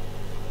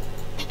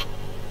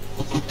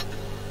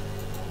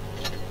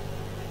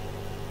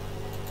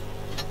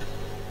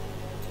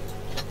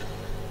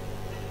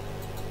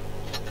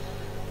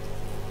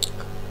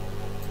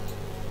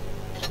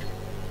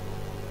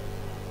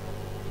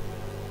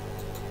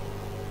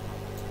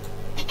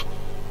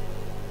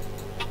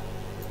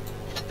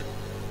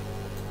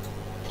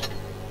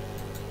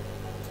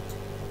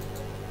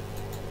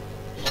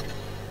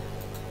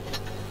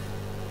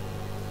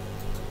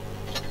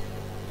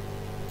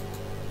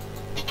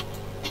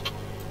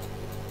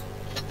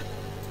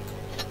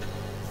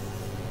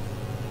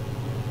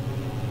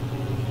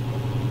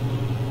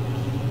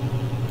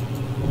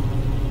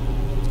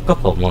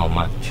 Couple more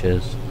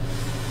matches.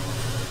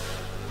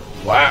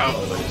 Wow,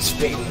 it's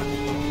been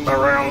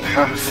around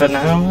half an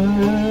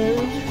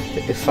hour.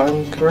 if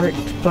I'm correct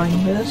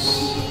playing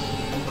this.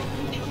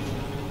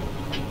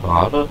 Well,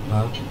 I don't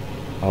know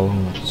how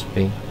long it's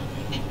been.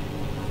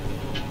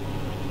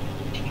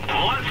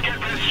 Let's get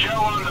this show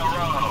on the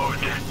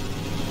road.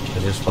 I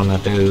just want to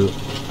do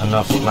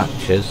enough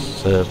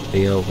matches to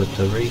be able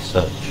to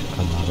research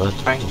another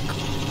tank.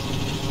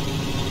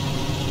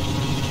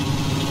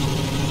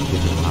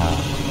 Even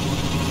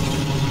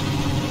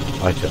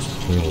I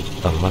just need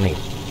the money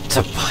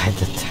to buy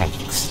the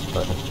tanks,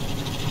 but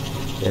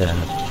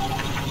yeah.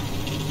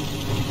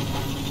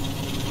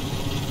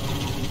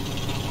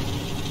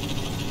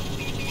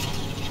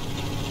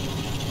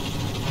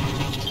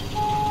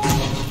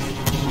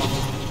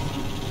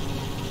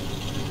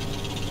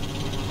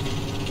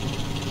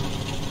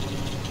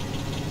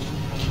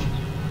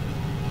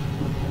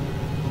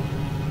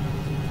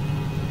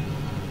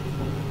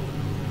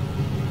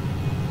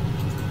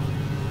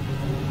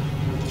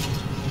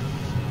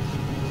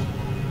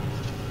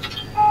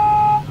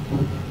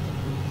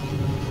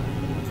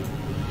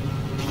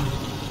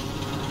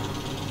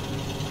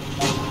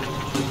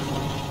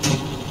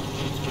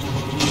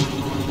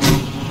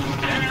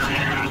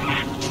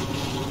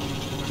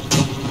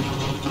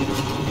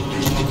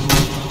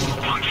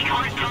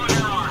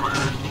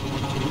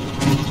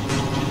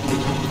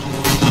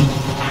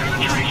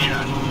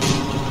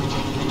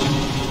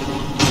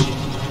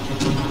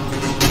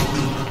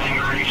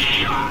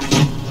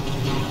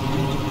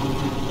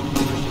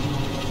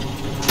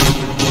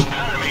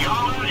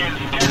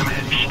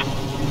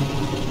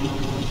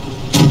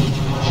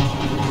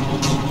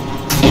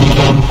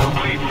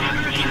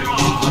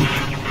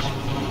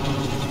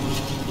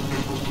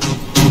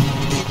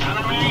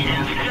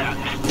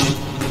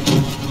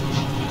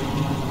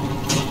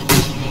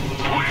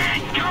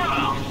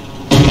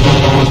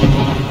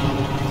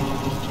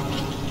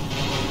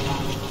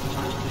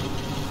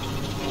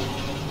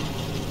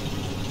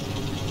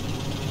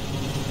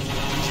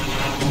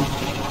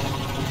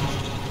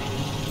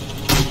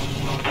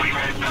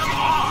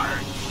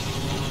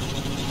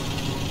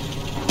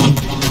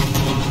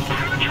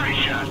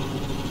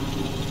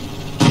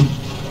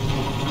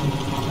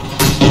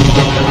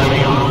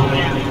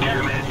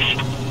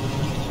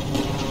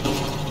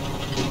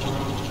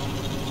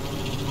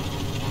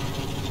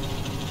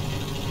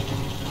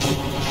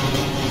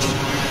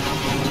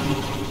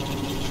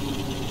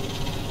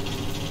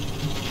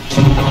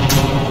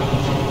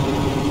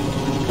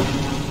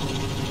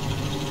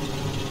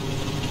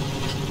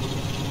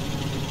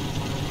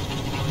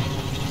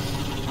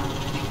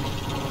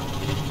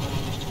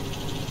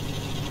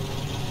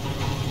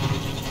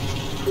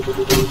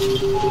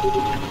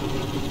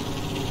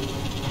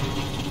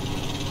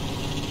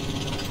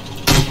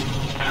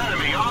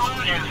 Enemy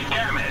armor is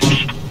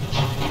damaged.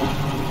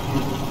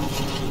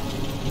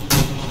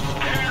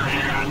 They're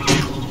hit.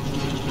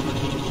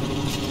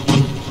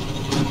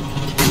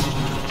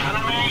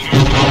 Enemy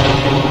is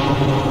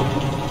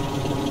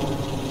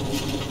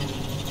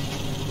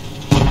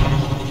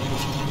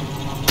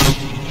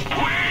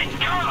we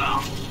got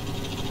him.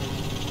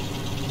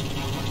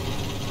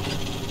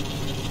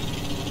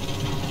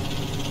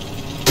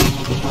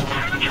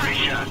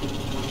 Penetration.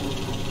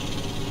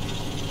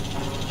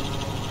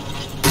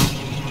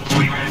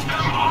 We hit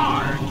them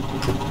hard.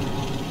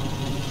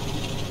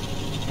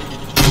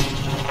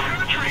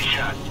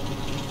 Penetration.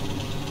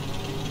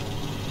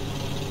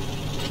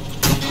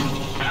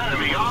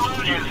 Enemy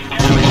armor is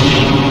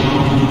damaged.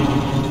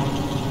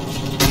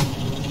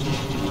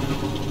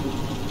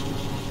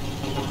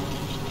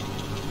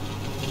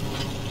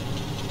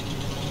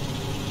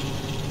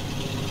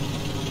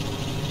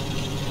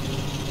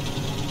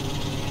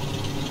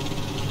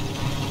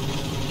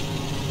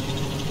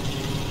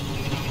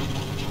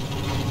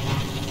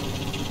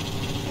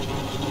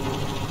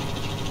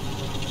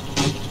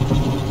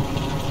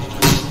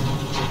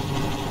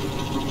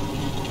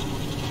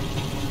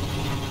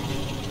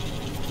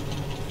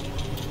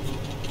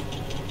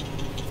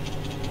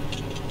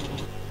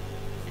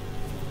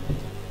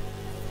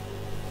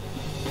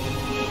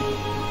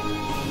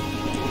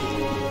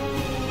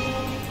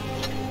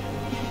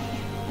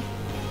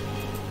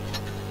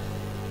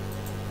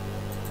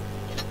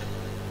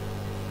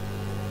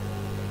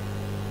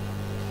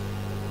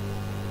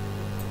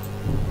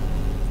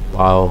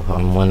 Wow,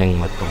 I'm winning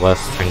with the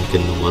worst tank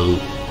in the world.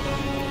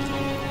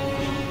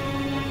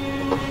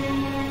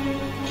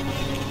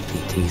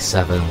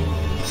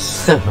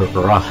 PT7's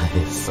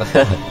rise.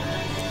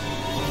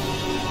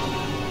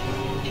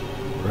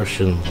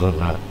 Russians and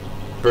that.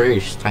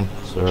 British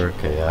tanks are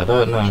okay. I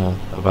don't know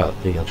about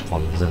the other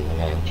ones in the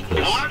game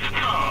because Let's go.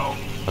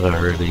 I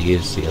don't really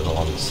use the other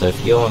ones. So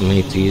if you want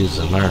me to use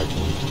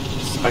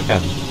Americans, I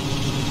can.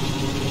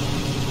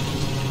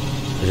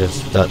 I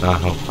just don't know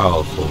how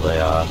powerful they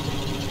are.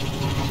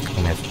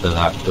 And if they're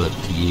that good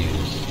to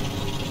use.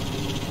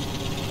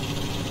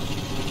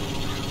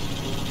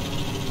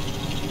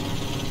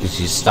 Because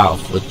you start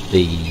off with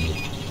the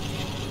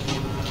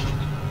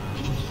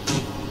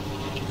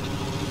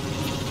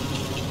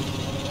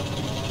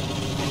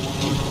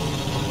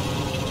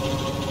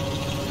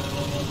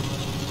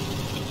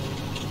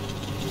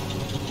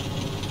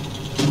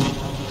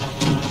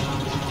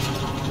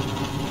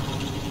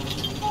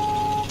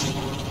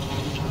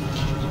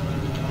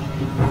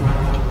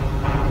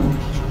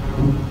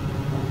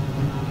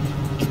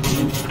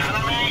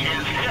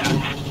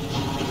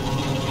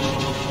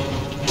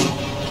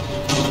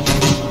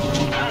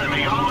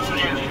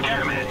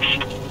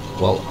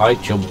Well, I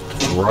jumped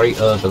right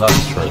over that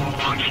strip.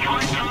 Punch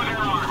straight through their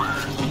armor.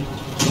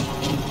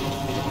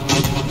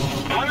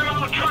 One of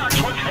those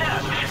trucks was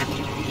hit.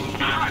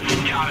 That's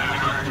gotta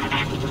hurt.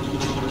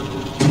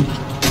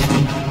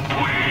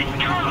 We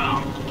got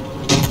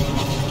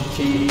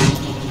him.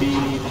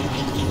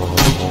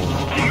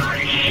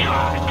 Nice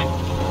shot.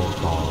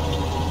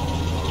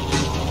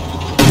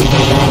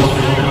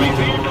 Enemy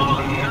vehicle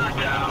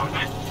knocked out.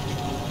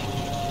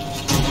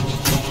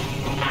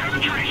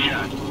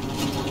 Penetration.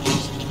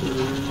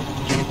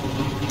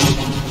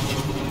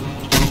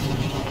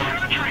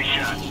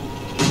 Penetration.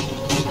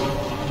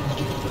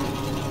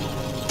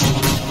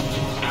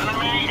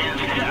 Enemy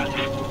is hit.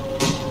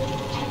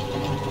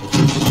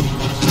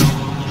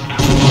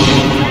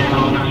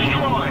 Vehicle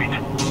destroyed.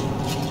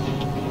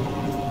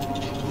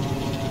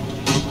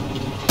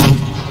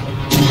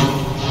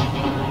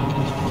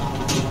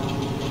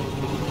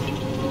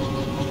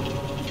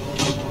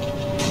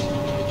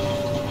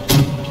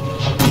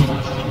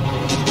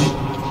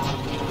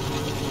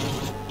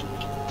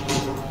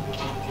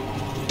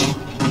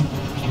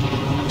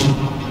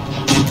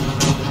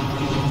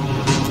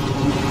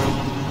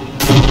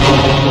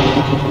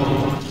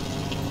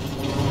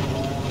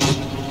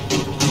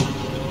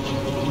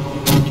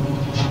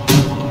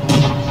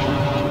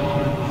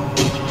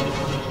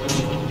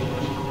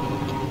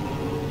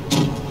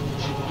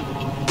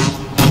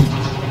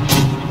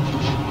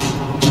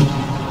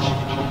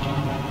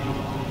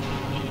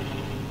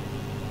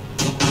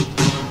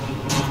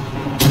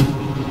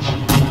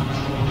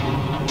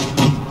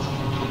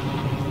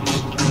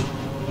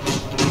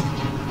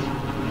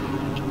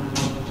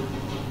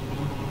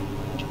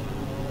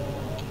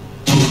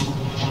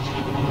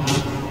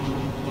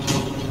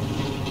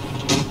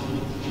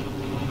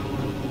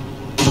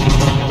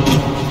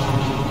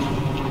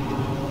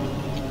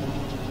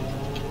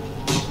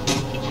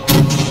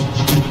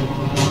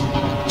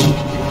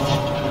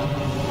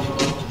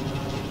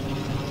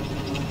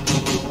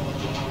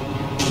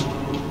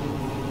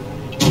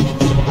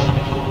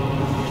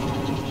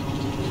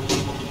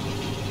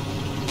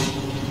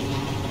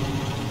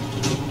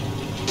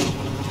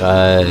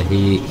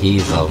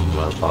 He's on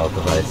mobile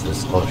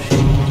devices, or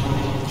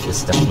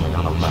she's definitely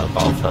on a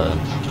mobile phone.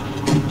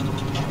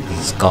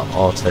 He's got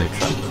auto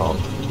track on,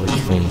 which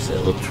means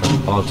it'll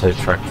auto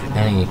track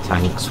any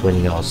tanks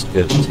when you're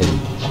scoped in.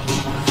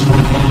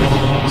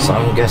 So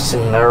I'm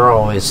guessing they're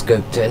always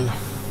scoped in.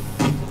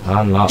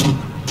 I'm not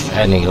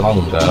any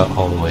longer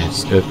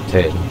always scoped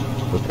in,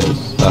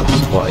 because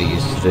that's what I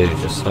used to do,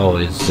 just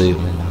always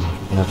zoom in.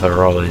 I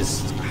never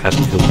always had to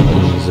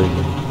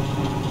unzoom.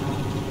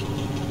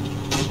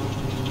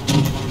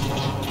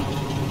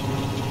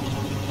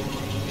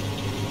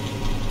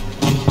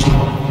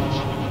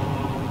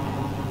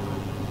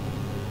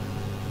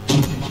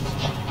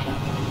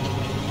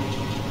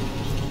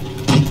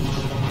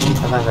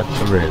 I have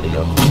to really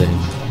unzoom.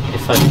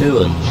 If I do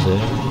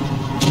unzoom,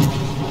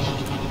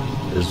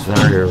 it's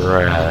very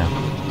rare.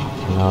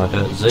 No, I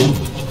don't zoom.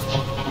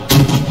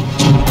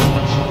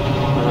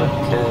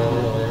 Okay,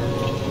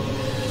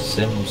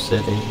 Sim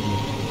City.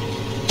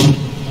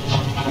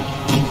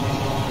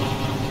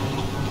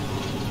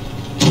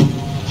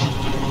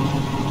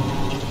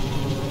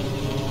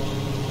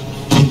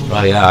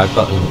 Oh yeah, I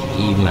got an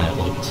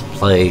email to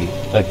play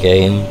a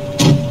game.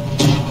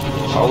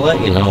 I'll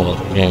let you know what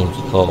the game's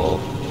called.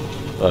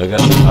 I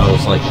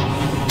was like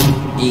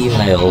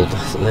emailed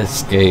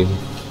this game.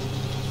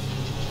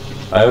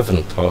 I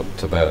haven't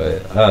talked about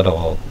it at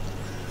all.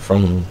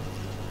 From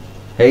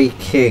Hey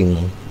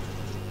King,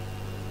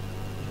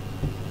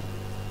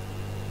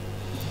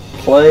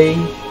 play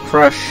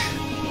Crash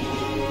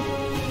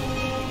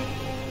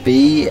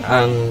B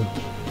and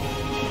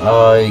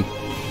I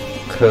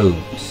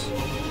codes.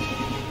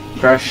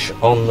 Crash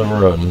on the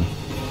Run.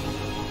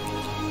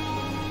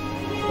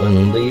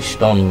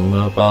 Unleashed on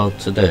mobile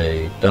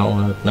today.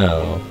 Download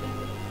now.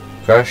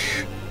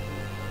 Crash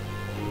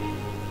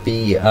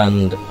B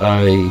and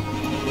I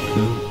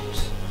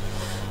codes.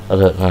 I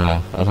don't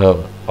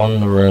know. On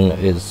the Run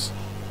is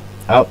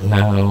out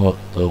now.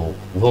 The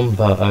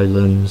Wumba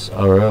Islands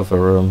are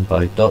overrun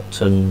by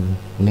Dr.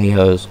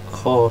 Neo's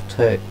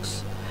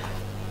Cortex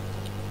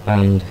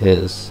and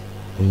his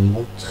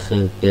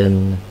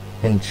Multigen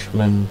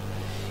henchmen.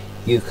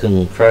 You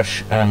can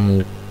Crash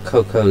and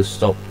Coco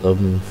stop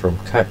them from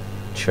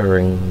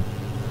capturing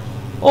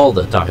all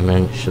the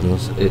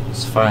dimensions.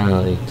 It's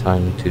finally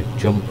time to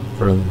jump,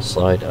 run,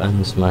 slide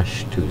and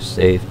smash to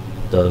save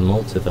the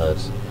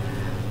multiverse.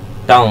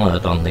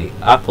 Download on the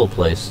Apple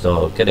Play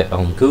Store, get it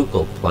on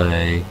Google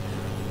Play.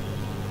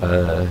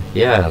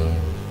 Yeah, and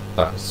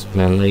that's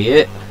mainly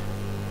it.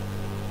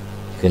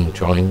 You can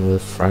join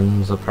with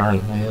friends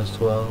apparently as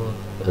well,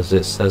 as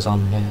it says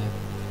on here.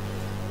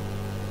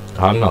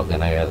 I'm not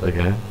gonna get the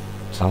game.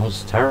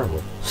 Sounds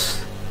terrible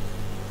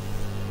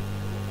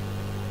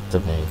to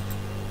me.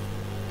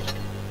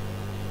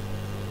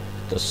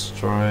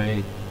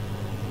 Destroy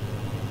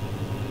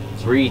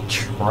 3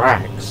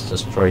 tracks.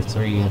 Destroy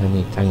 3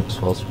 enemy tanks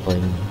whilst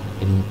playing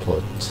in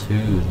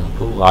Platoon.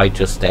 Ooh, I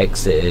just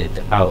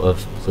exited out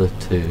of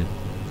Platoon.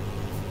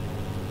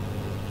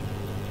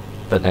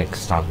 But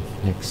next time.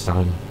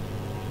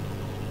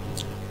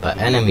 But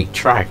enemy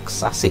tracks,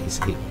 that's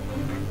easy.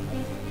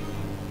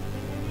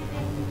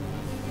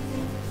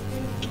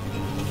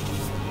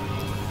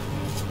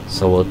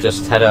 So we'll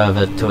just head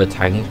over to a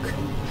tank.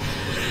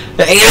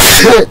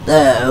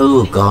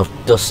 Oh god,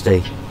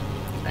 dusty.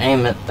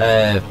 Aim at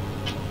the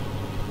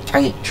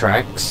tank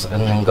tracks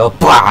and then go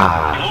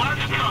BAH!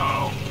 Let's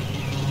go!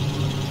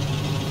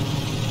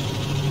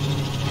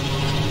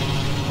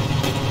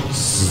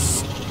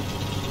 Zzz.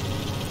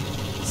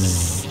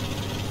 Zzz.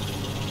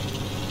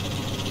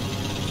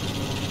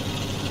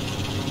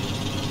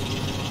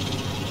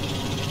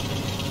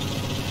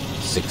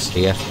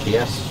 $60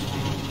 FPS.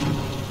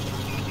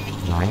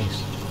 Nice.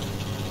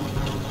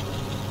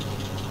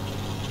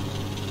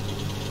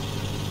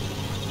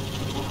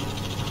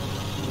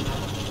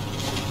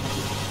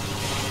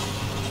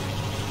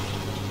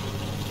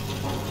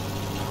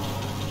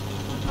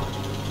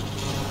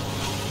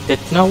 Did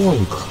no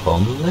one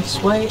come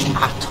this way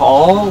at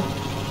all?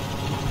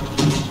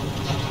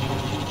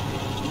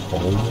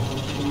 Holy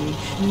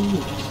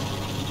shit.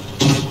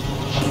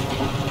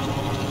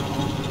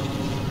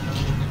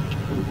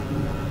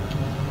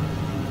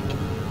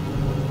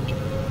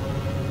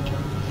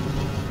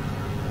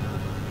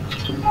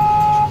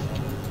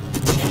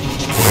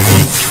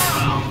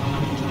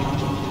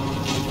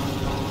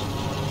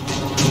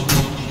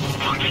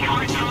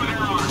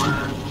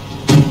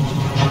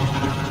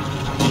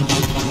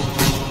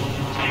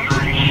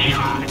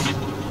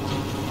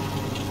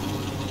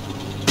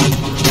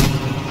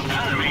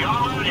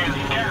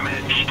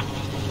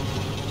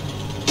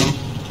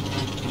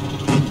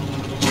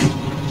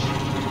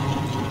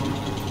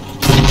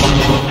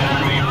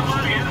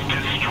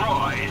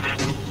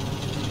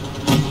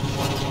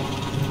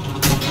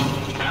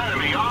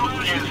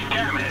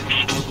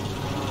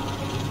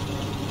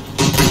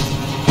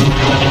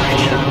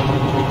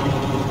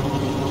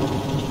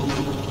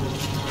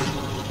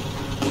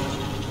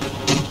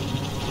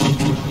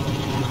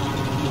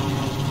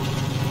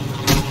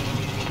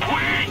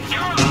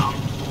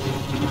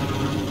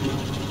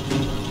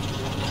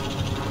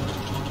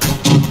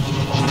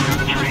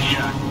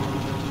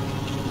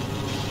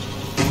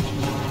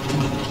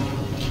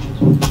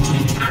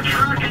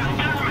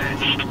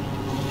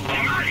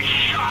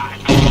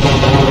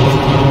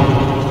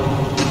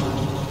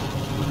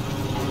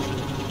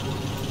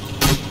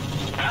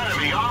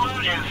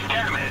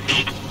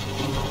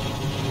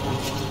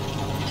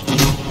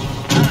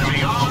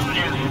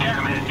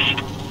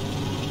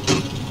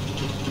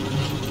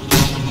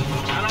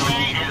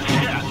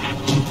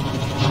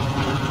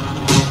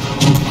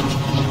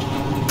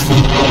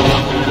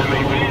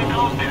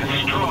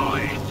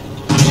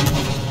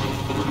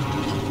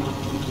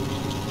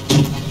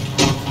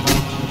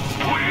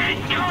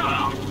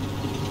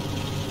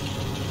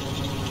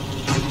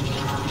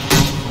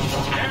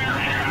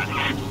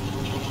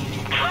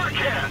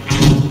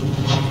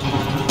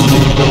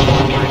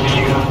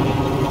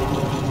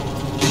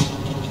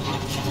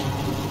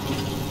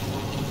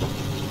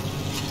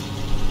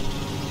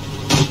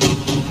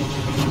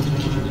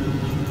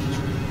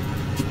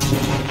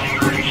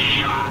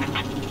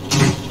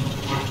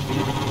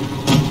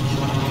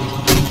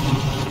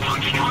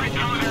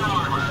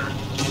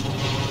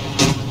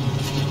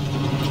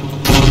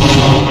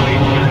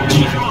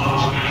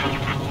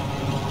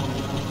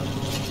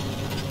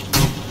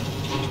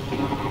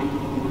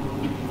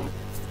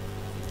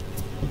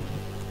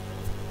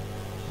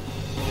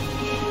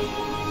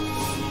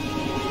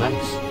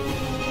 Nice.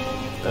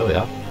 There we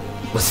are.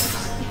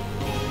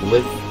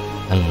 With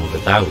and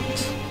without.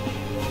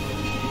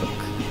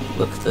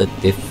 Look at the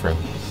difference.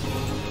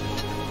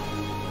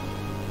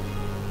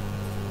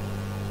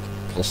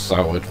 Plus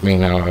that would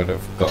mean I would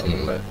have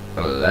gotten the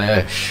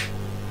lash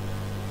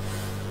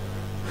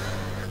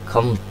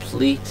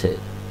completed.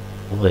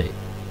 Wait,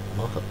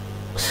 what?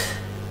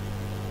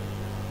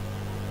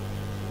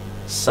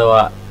 So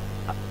I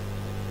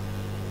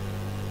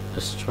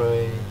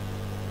destroy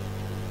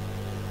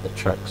the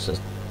tracks.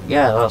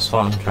 Yeah, that's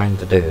what I'm trying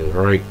to do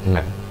right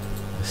now.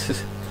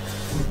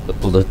 The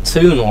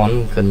platoon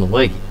one can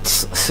wait.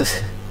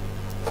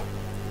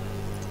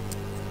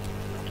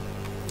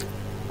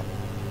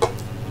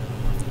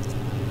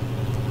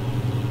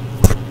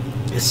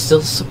 It's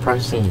still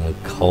surprisingly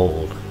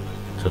cold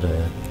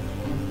today.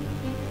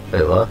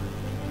 Wait, what?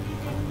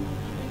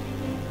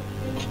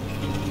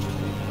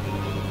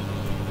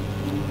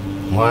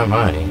 Why am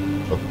I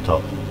up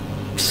top?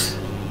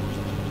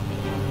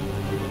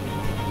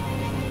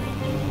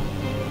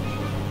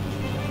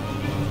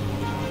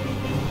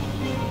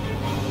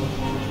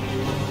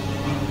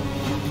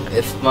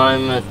 If my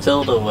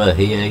Matilda were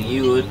here,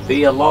 you would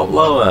be a lot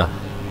lower.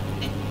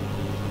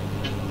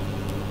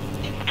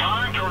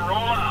 Time to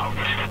roll out.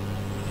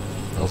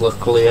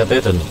 Luckily I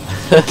didn't.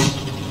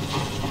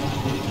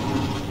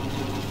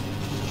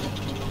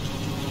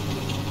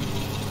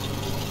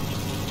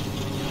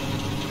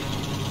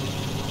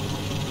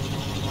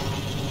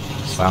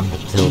 Sam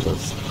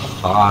Matilda's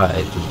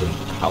highly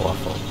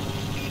powerful.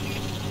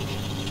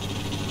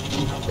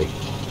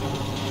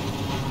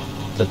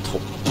 The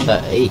The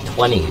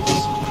A20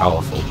 is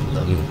powerful,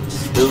 but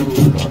still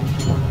not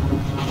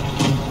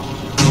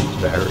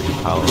very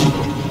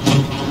powerful.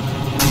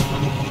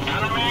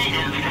 Enemy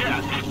is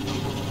hit.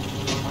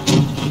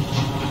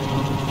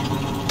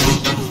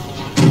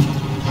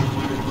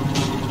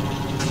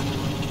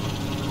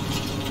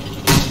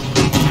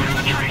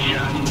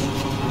 Penetration.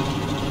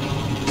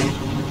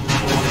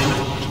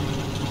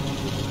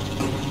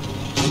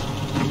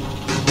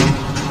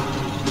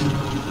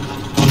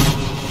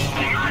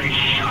 Nice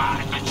shot.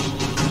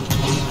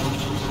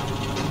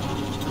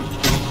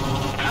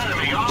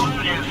 Enemy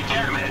armor is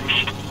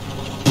damaged.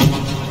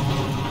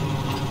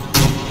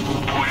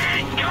 We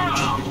got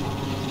him.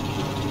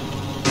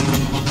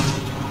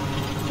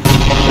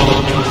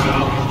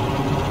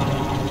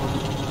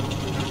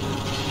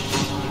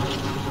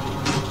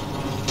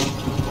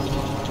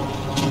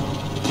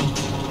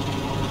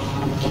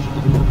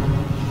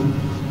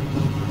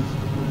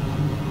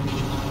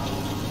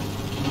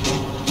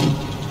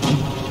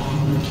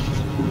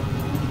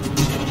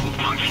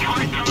 Punch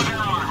right through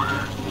their armor.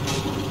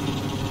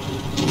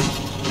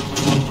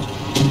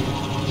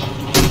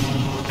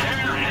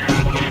 They're hit.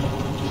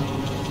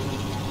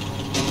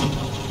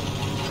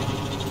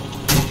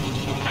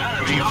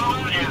 Enemy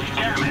armor is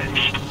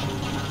damaged.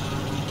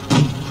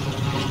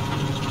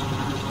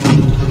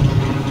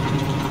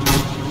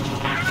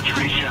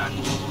 Penetration.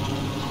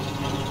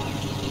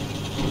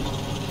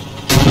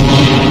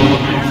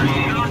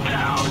 They're knocked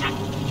out.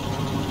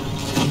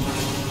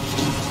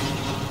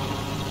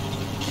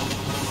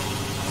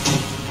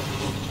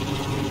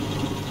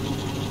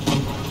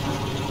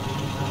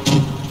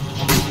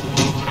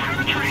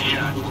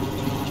 Penetration.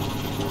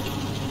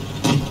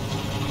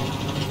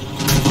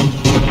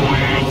 We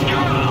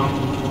got him.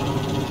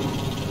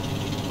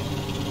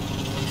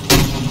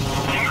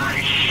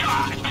 Nice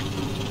shot.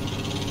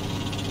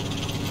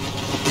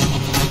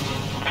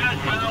 That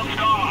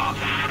bounced off.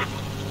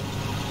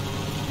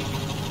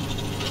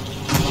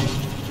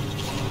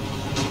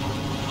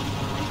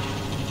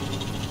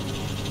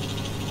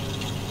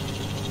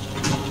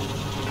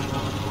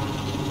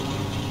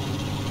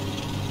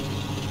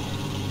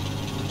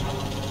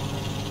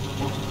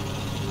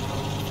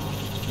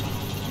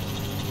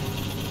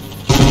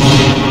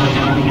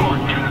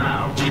 Transport, get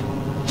out.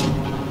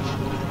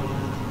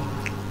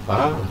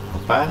 Wow,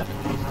 not bad.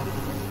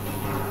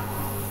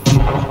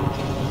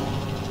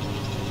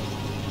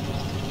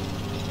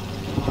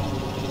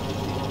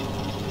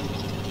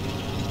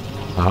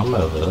 I'm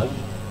over there.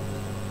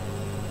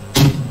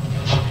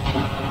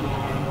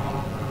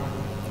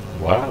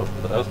 Wow,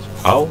 that's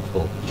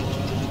powerful.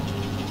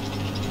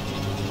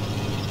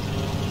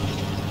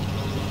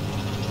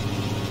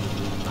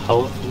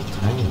 Powerful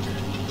tank.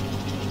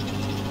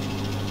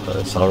 But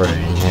it's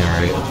already near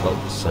 8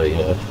 o'clock, so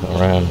yeah,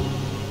 around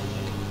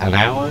an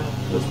hour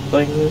of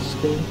playing this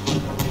game.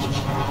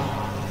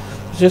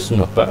 It's just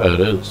not bad,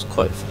 it's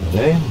quite a fun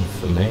game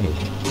for me.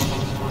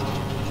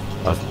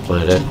 I've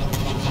played it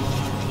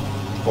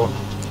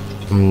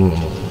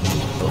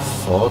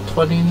before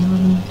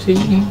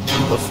 2019?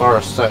 Before I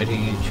started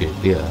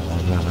YouTube, yeah,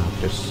 and then I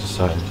just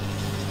decided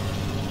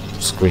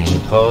screen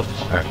record,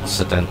 I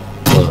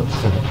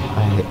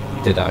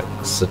did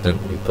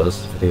accidentally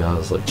post a video, I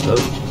was like, oh.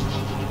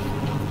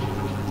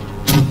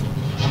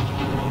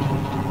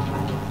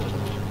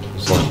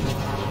 It's like,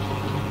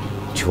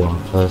 do you want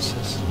to post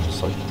this? And I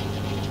was like,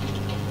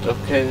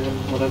 okay,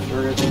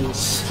 whatever it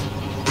is.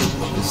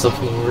 If it's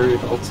something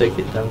rude, I'll take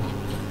it down.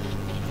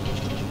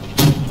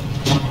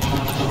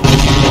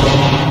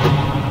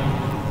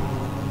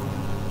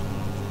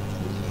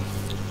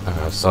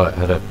 So it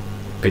had a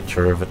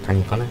picture of a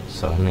tank on it,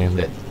 so I named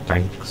it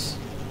Tanks.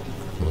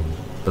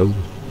 Boom.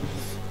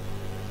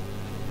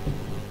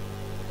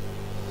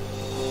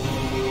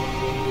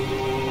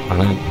 I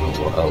don't know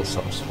what else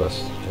I'm supposed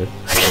to do.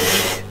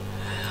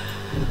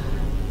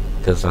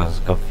 Because I was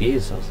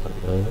confused, I was like,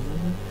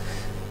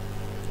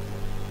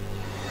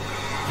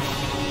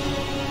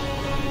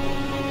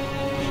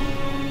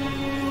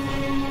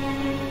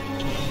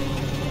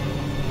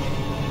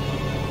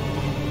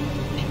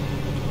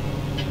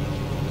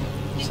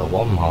 So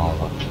one more,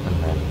 and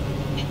then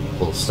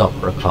we'll stop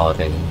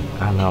recording,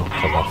 and I'll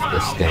come off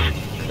this game,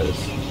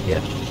 because,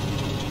 yeah,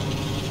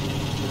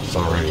 it's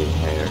already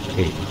near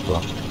 8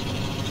 o'clock.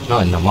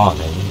 Not in the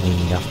morning, in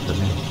the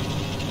afternoon.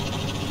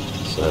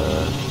 So,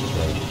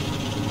 yeah.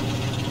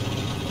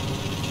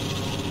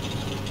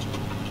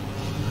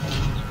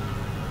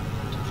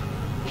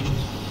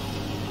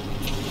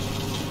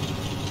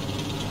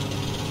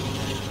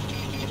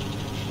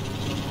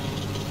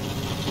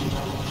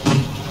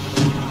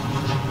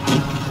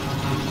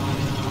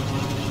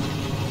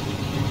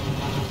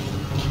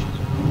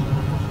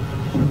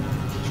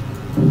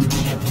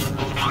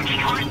 Punch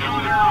right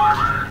through their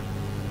armor.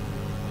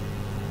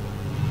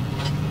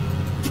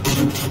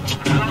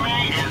 Enemy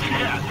is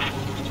hit.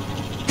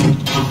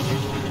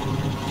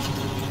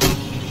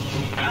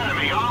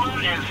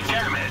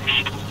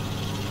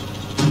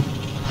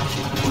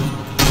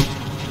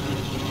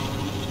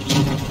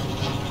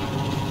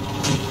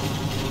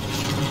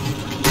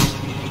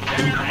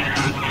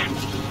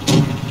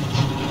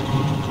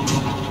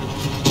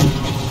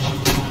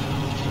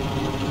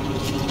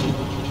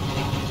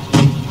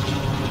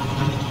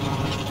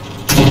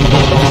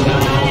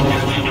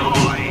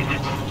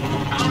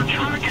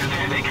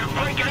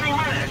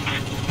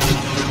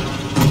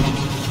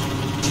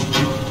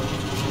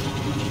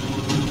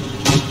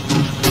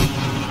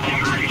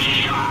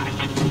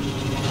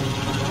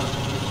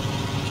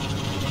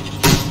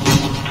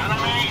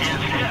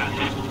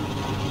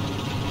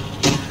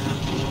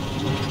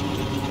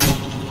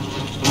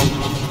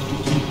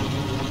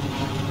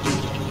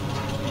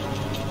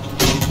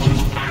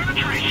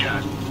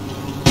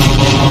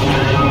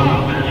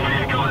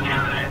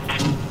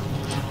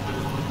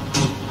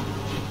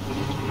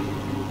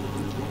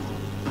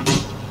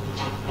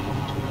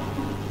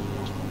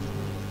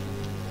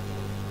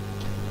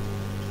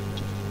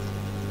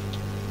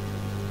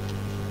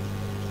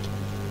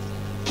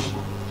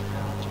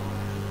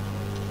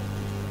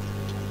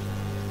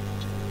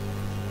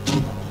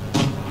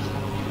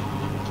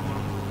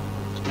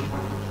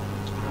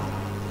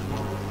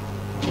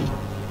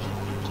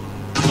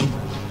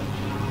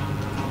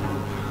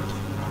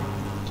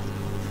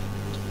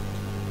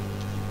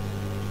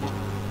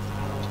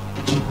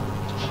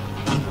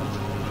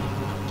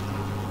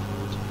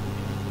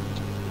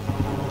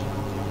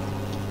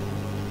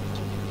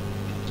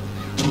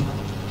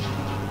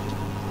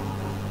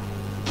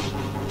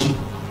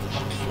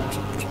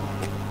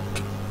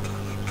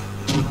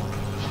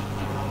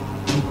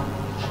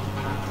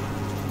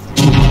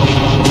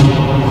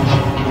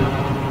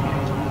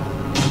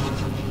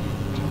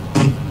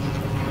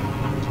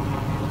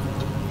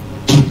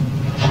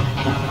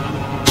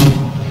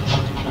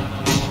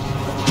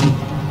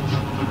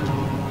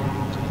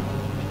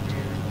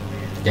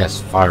 Yes,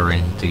 fire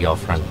into your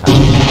front tank.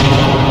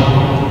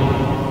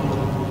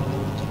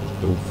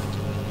 Oof.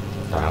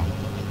 Damn.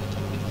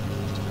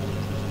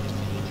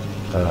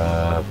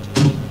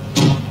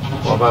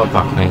 What about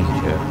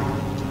behind you?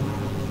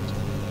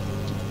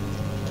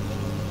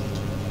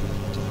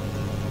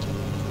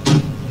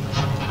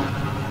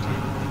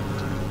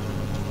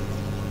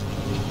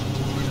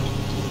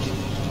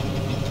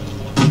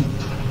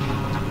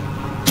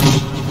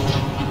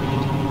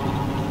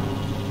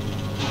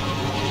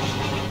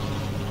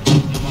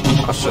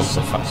 That's just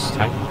the first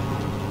tank.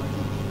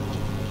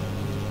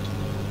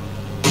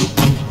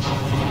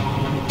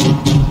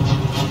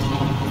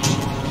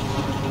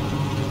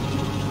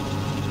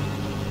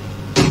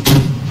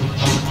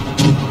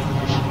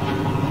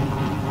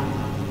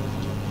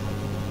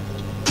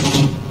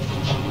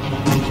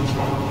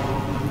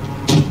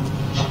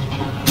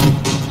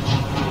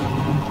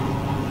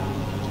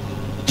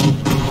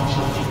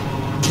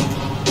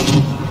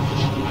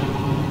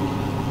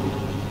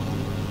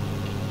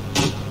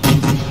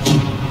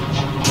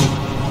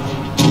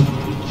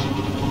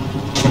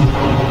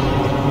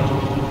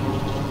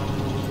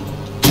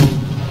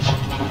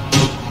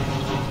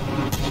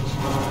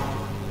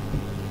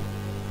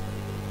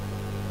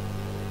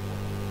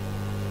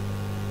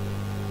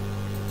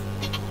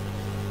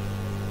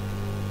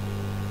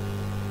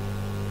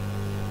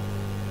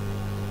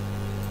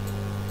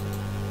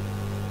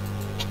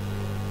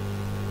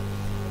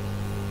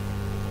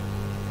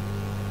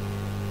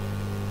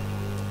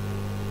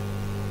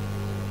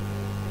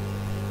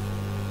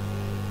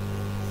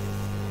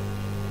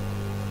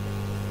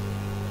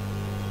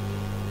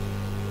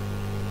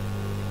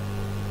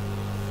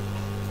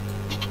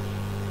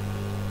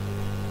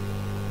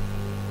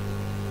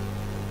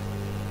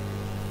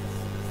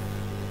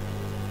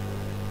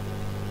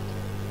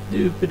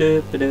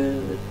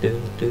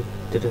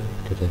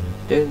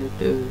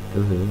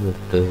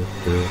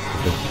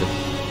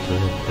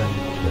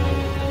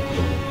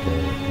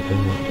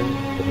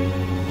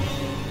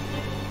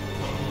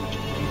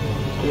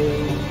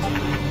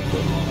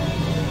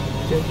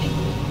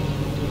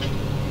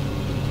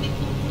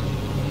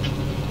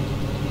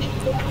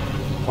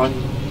 One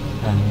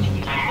and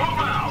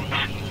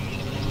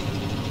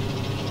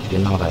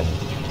you're not in.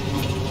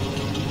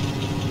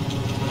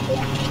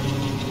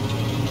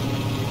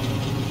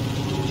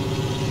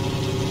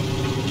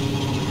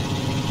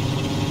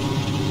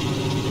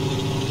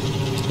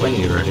 When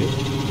you're ready.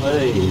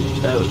 Hey,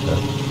 there we go.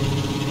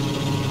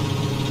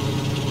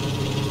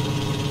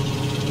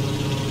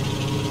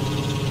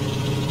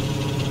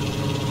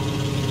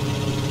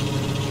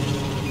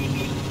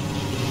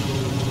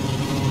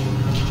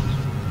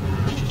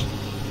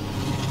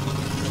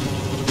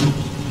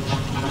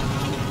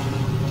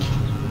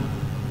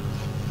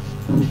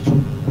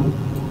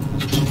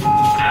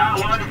 That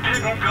one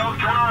didn't go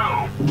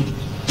through.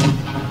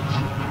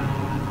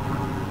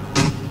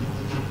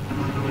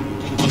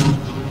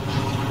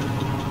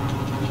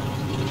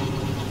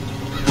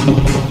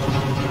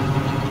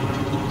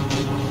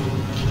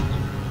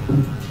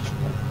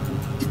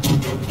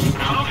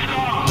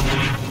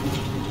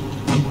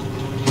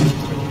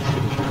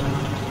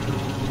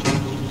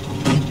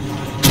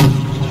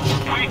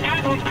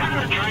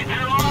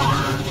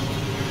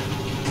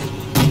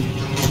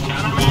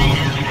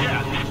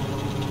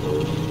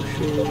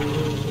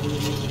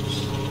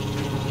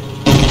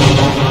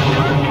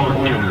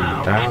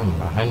 Down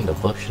behind the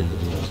bushes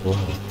as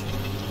well.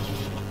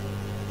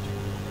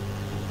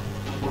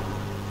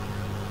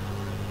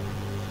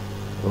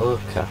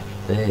 Look at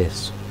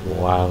this,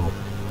 wow.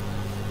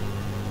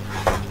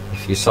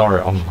 If you saw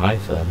it on my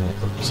phone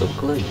it looks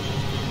ugly.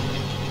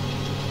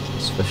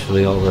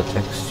 Especially all the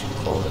texture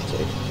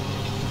quality.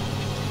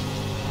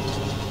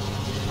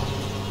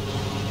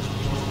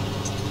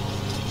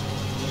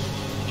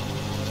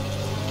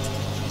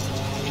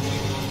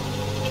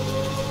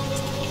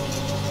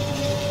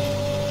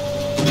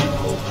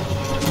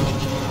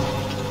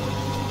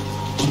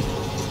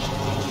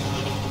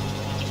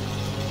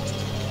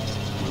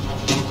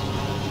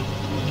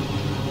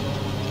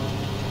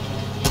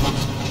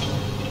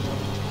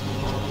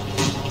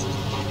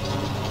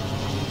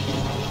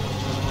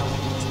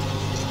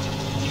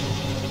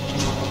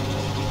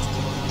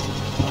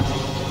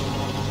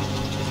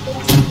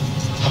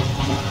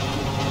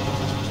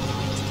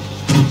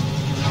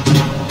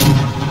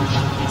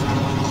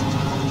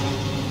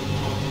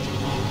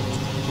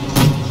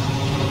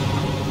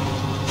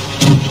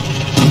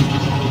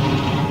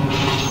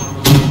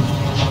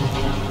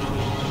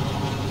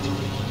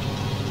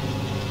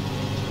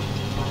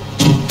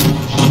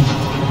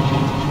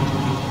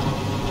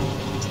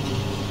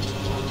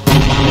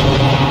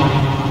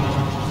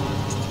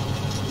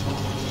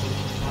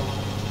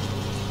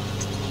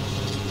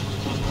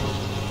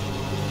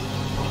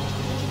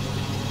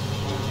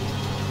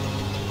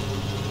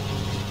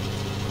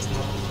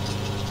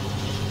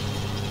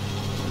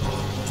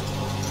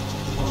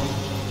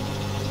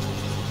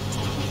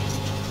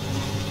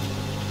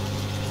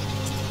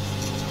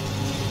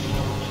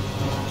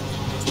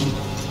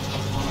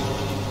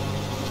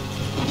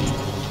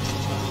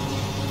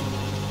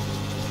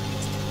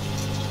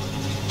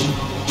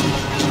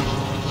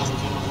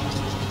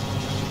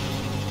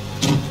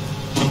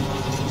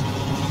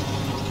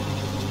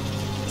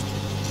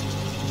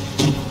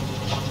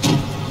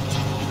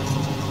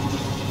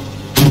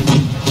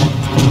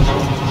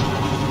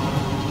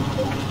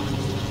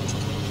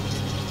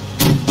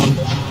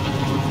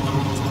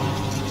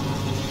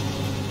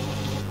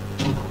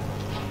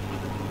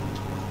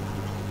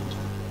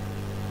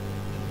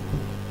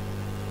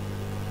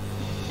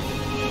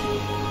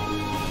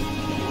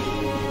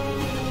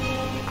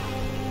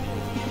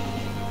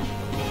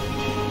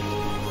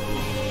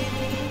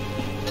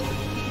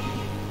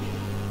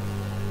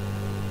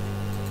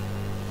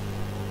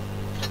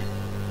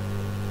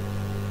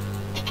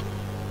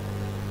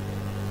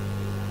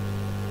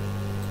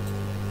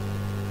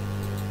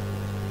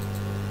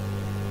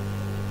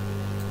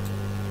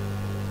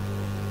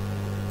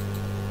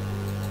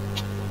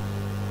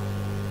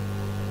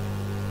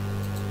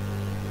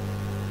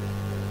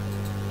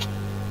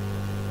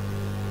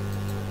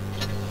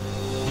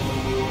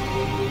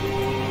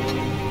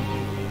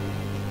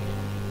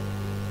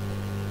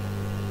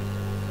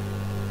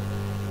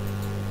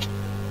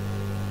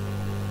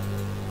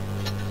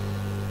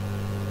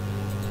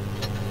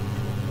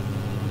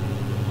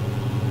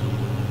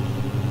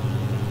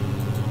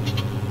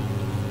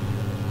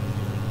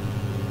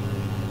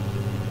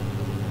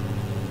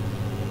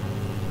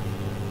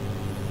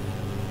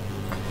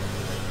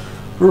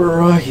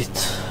 Right,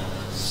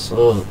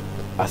 so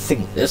I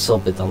think this will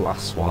be the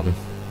last one.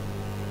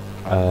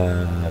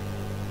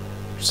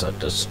 So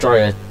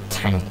destroy a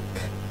tank.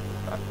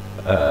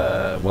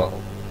 Well,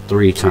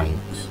 3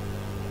 tanks.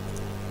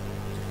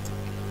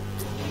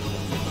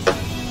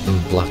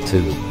 And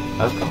platoon.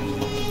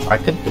 Okay, I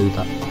could do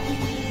that.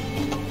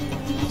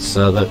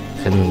 So that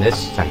can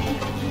this tank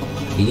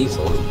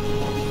easily.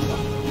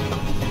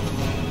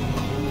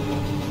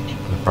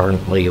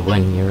 Apparently,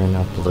 when you're in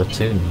a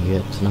platoon, you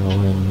get to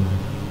know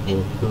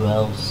who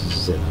else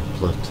is in a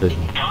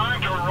platoon.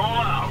 Time to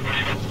roll out.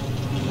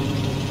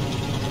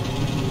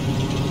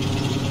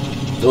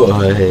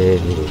 Oh, hey.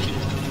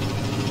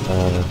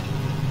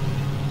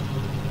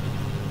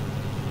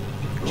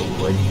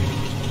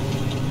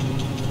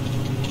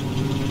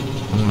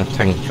 When my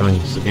tank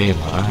joins the game,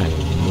 I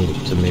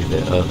need to move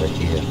it over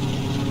here.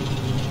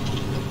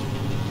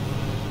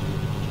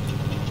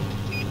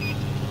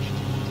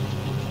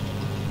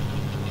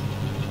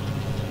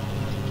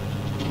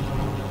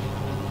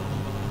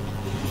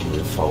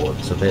 Move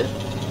forwards a bit.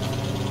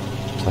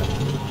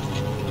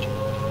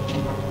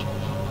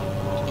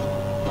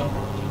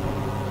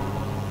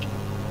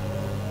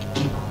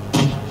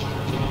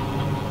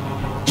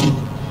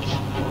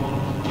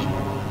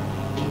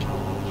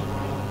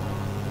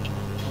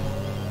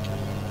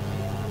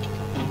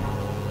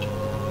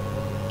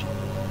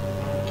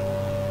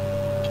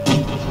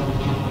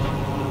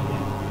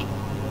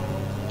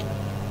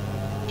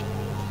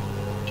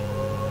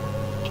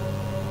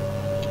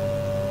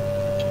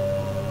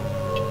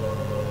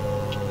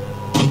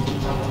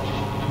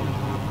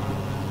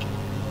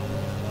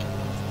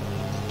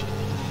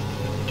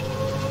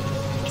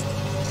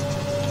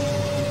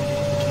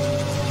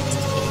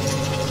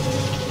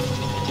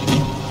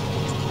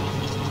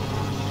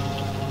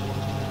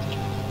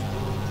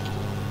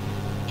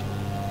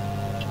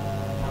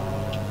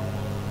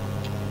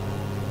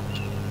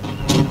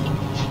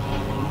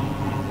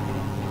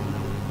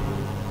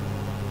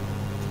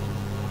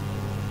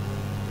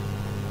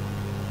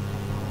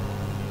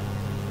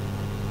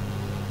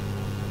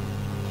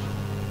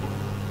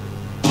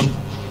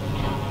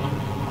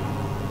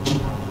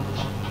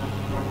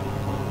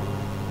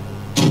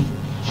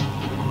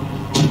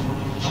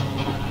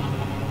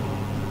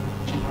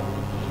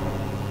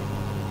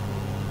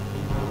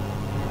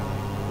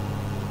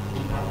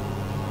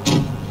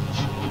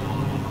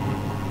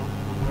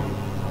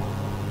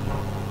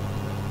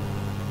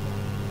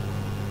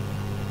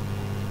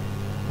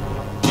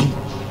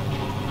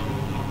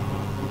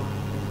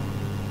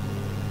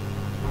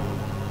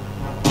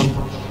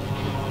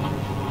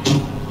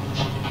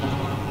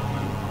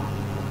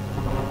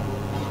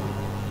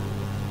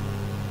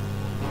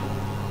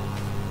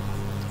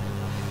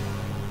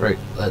 Right,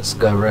 let's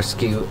go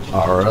rescue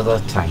our other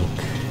tank.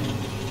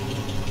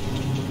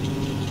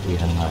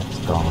 Even though it's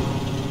gone.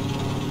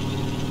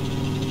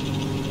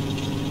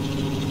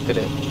 Look at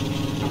it.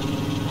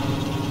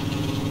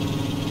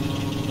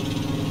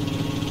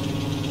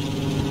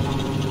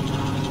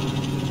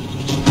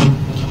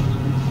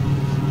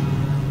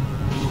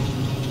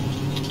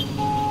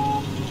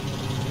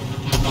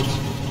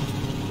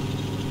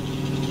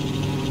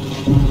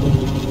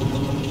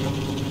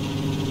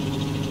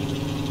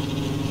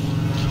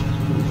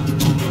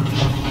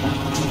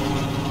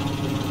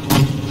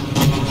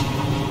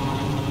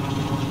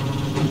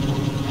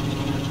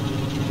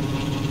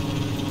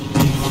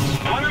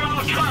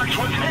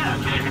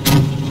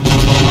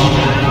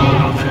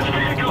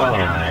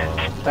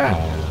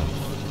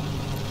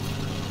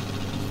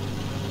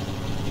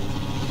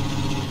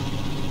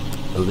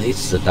 At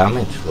least the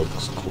damage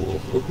looks cool.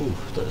 Ooh,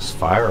 there's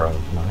fire on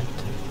night.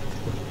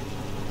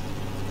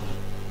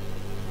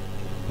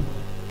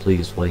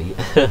 Please wait.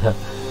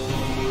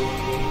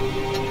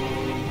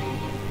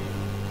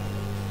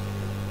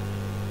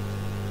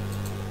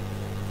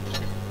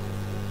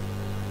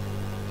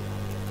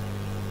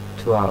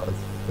 2 out of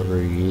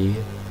 3.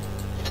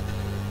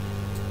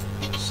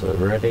 So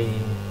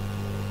ready.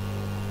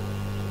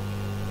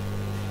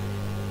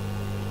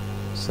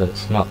 So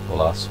it's not the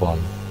last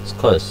one. It's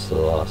close to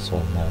the last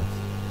one now.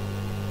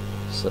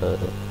 So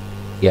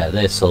yeah,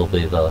 this will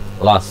be the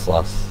last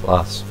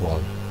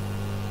one.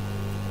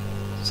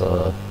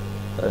 So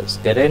let's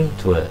get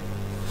into it.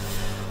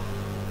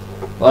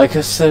 Like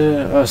I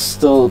said, I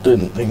still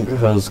didn't think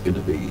I was gonna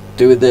be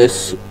doing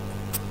this.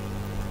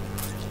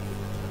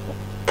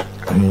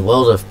 In the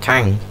world of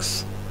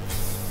tanks,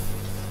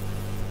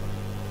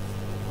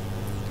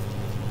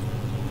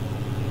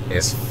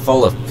 it's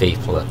full of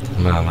people at the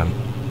moment.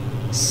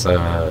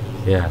 So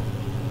yeah,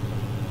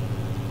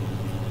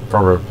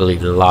 probably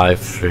live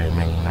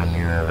streaming the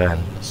new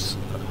events.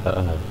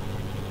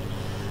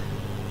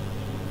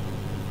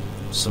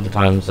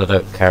 Sometimes I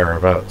don't care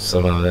about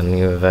some of the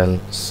new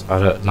events. I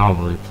don't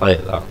normally play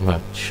it that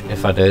much.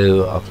 If I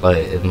do, I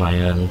play it in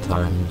my own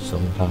time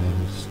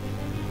sometimes.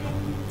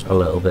 A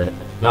little bit.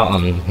 Not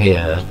on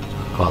here,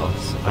 of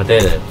course. I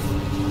did it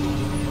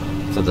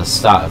for the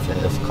start of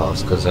it, of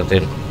course, because I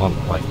didn't want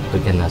like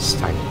beginners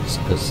tanks,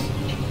 because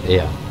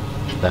yeah,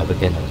 they're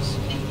beginners.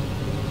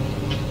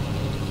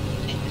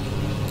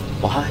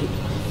 Why?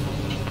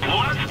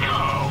 Let's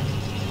go!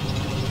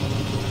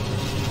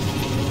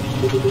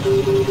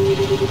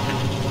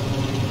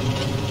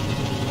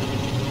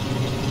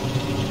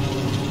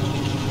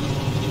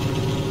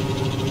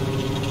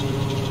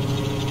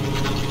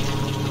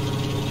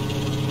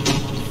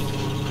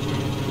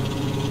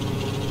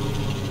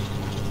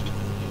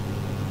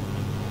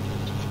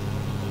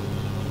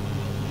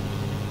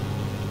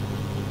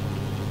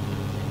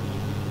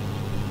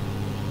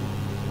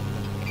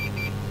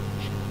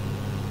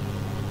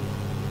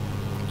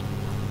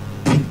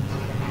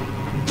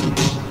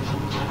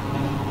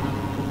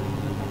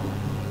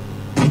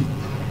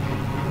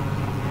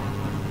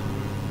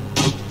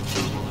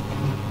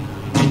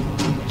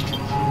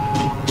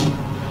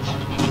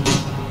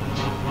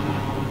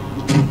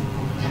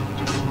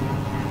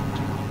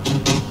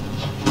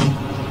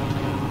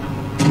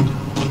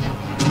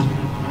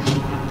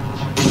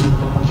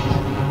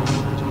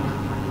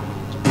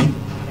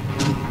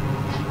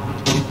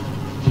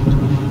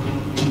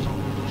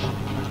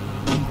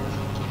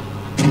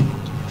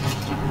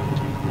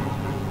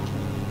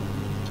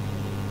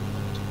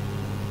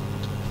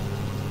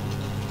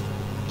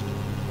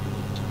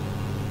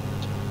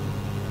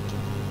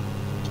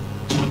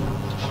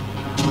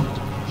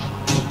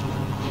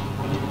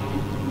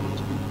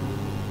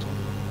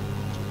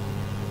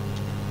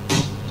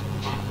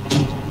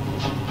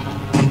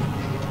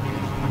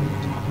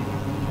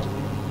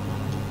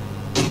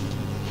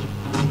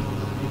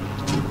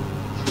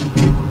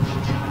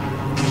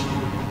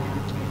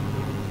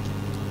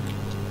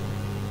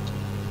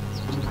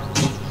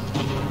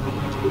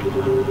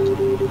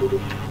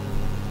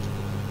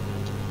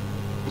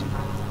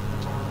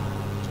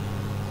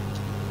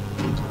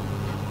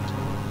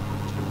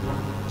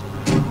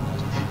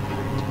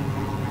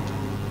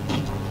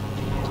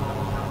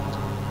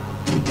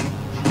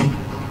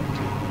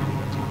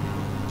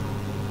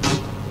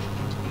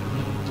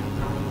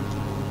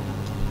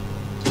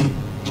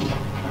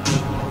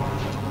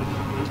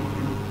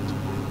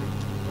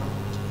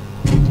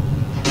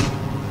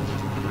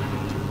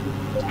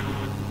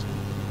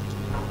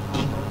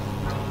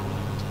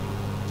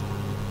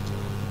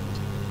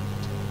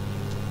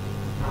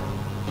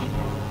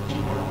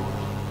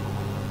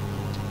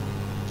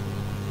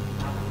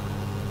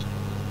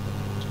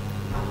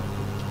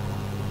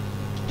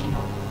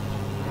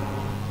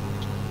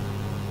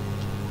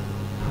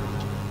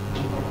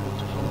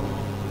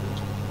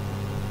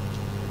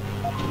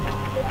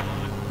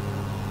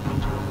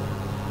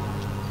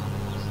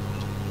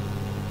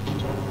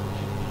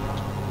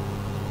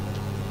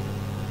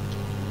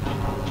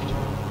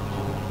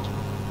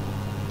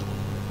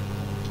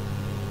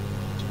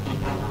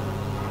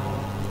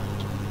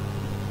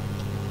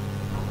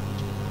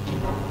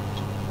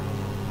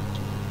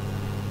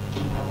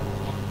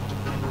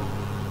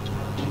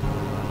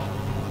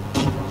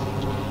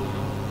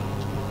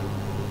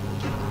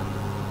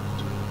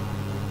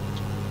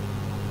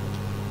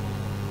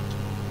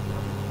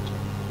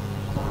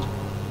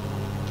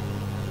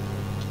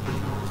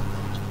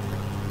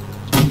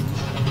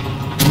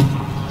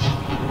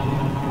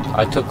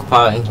 I took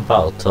part in the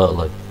battle,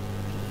 totally.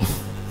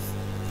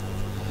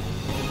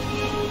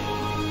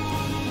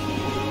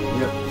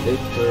 Yep,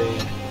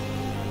 victory.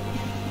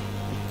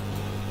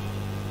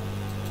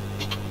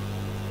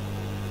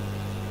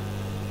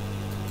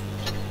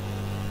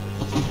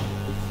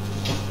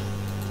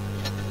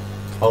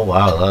 Oh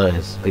wow, that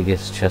is the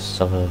biggest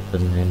chest I've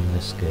opened in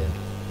this game.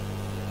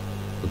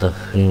 With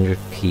 100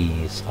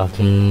 keys. I've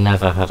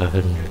never had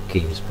 100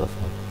 keys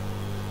before.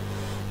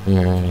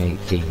 108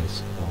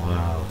 keys.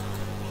 Wow.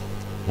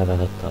 Never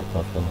had that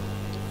before.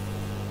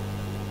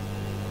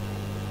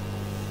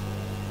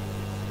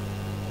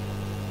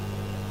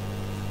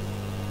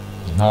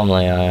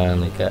 Normally I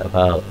only get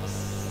about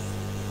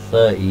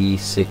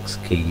 36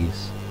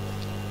 keys.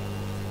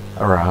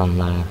 Around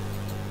there.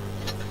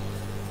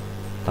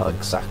 Not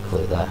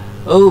exactly there.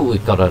 Oh, we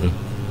got an...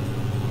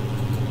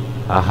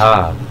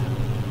 Aha!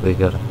 We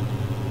got a...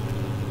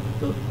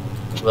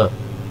 But...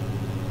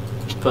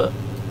 But...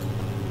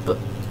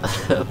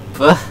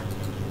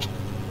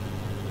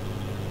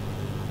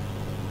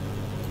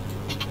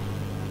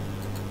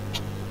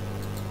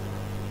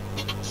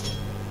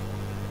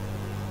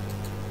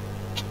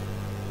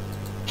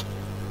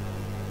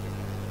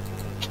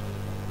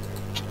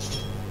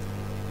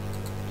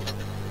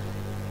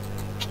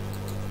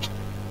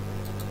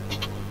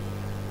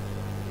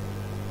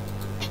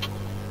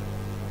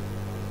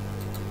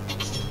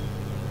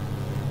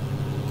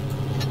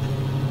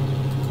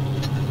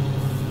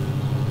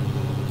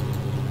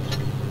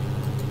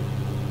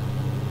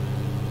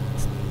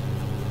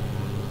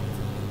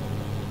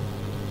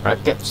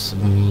 That gets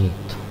me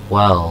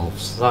 12,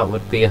 so that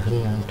would be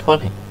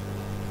 120.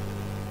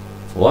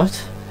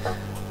 What?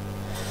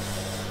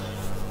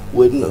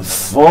 Win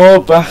 4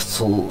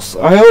 battles.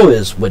 I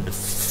always win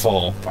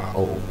 4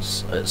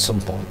 battles at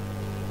some point.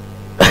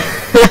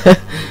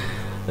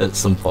 At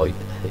some point,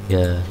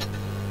 yeah.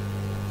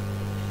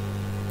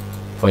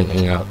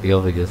 Pointing out the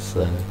obvious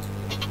there.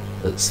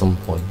 At some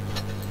point.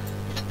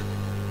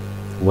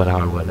 When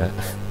I win it.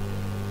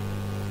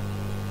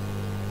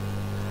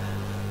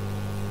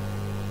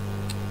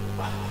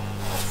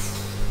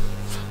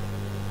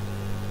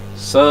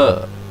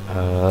 So,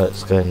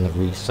 let's go in the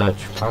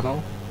research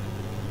panel.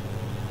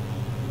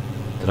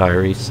 Did I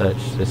research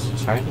this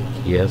tank?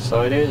 Yes,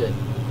 I did.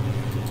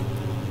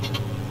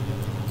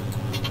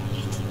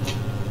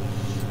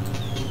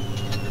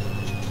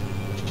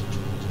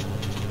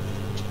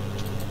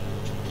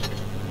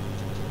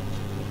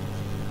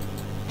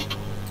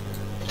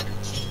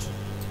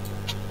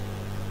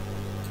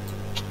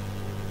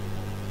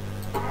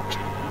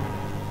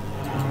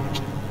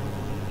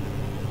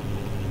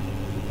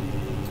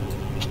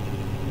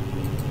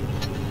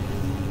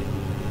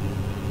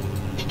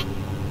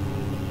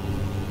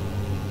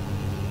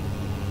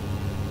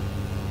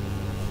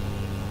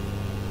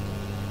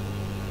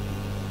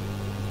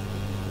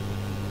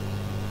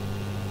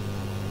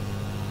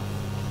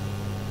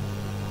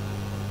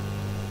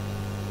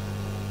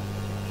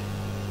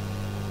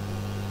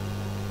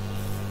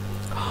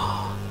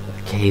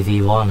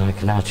 KV1, I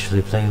can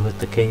actually play with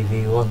the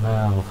KV1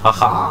 now.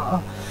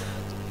 Haha!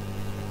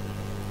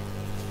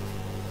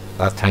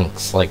 That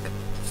tank's like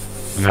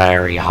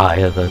very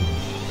higher than.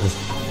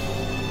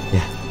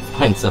 Yeah,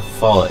 mine's a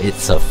 4,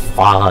 it's a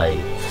 5.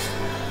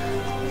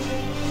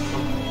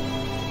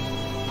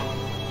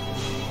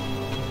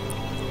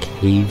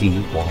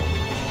 KV1.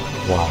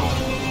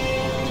 Wow.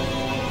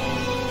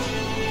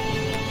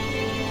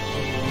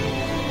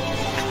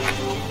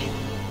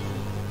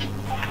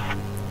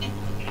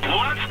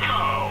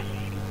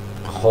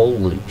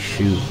 Holy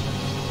shoot.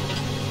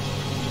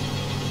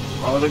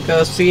 I wanna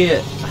go see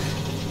it.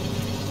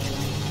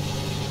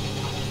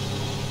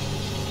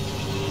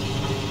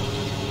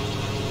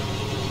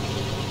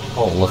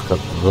 Oh, look at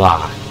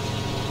that.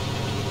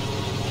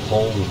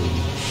 Holy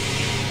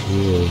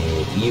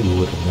shit. You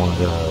wouldn't want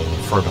to go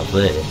in front of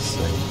this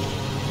thing.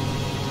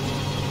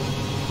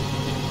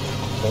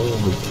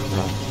 Holy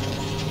crap.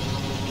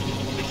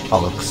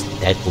 That looks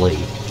deadly.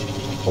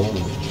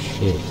 Holy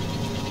shit.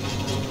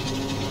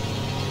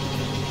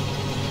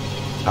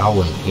 I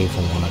wouldn't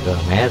even want to go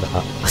near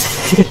that.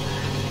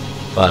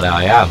 But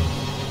I am.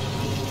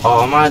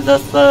 Oh, am I the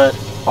 3rd?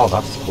 Oh,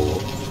 that's cool.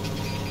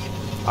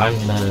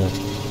 I'm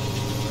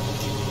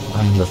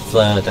the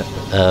 3rd,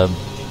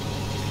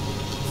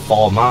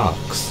 4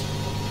 marks.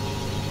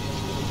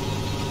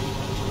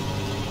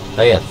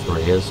 They are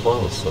 3 as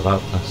well, so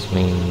that must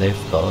mean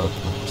they've got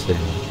 2.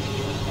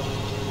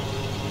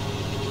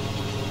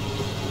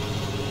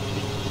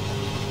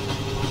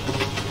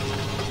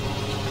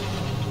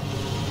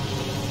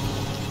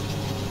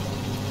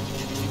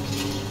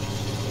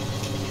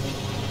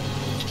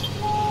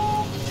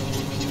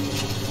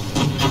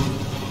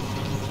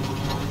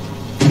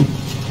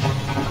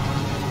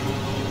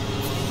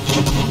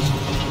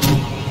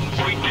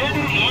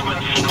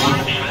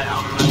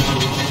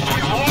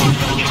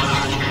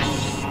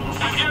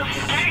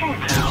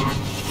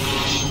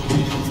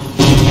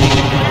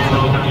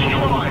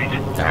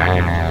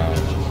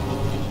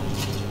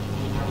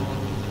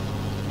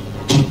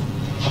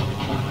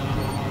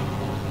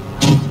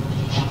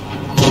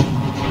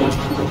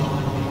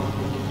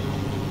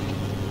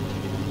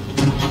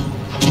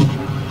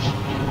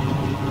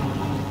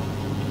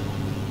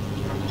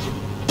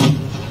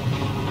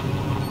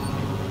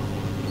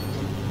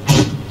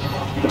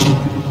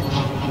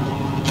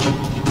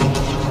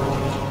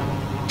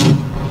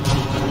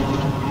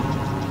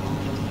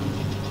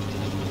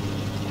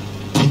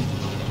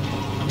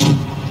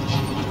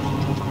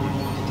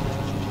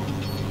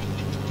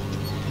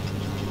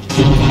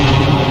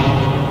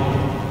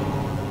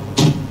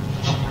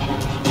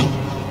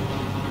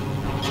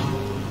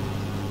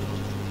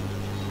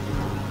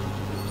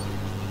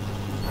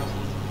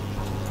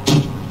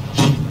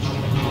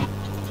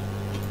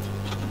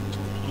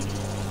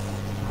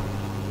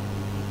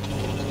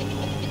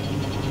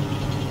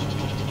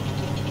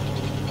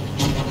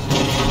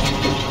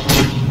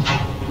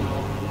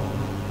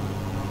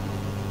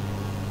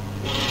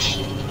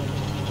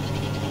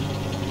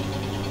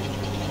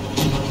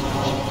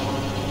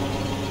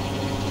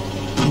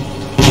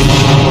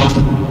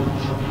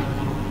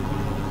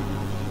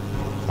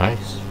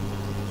 Nice.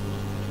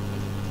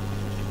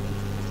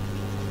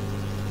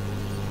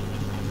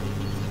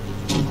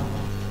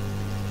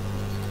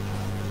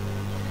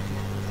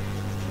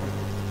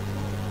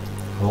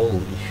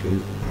 Holy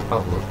shoot,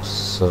 that looks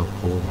so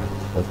cool.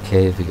 A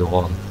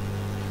KV1.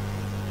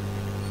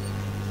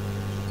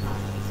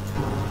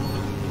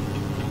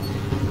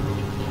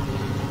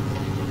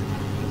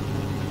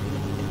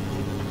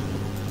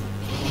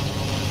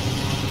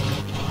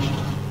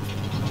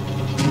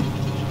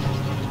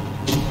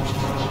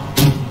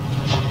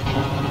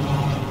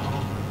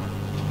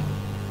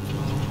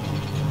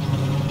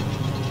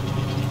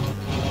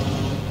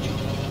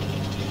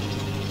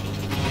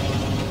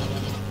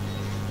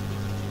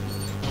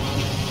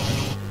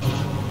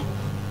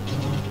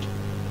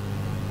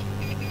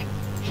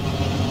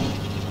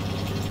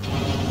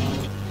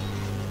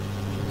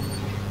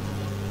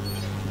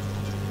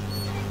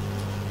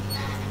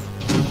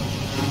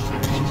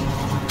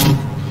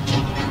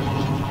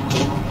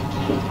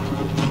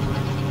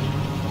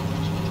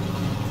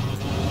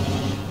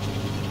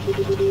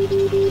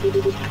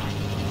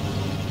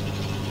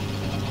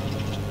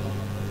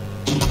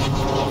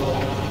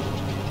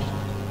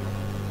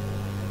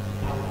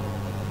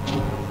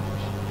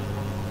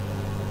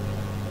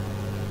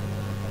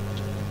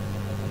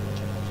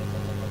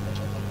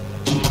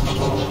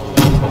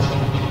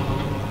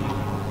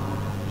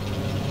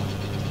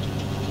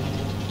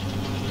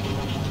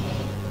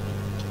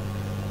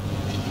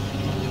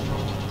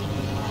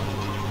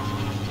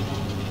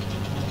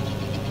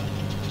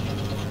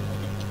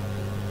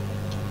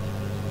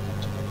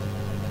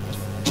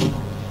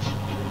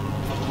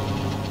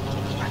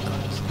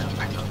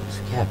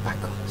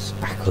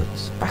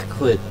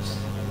 backwards.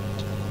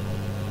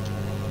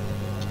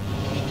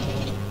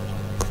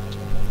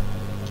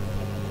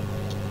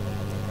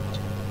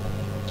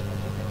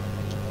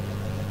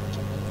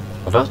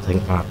 I don't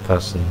think that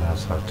person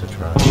knows how to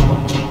drive.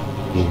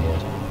 Yeah.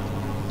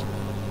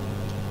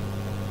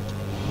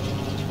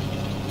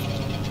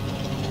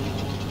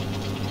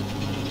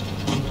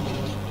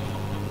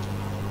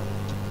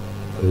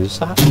 Who's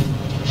that?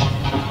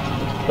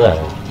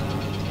 There.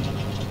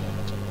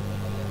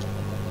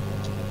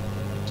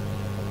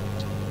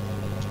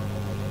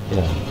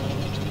 Yeah.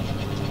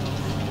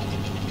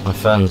 My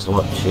phone's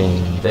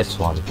watching this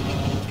one,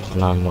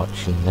 and I'm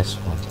watching this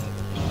one.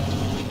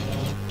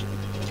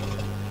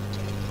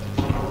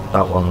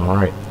 That one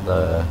right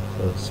there,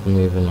 that's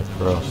moving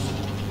across.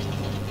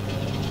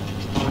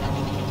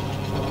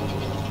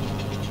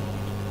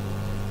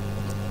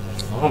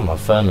 Oh, my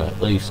phone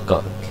at least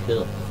got a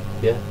kill.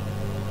 Yeah,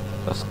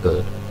 that's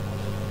good.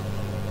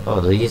 Oh,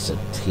 these are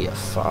tier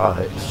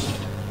 5s.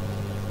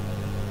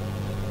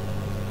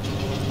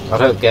 I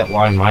don't get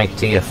why my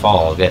tier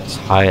 4 gets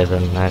higher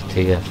than their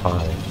tier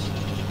 5s.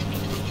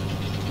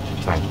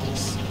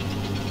 Thanks.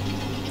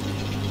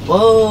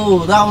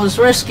 Whoa, that was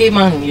risky,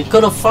 man. You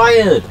could have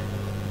fired.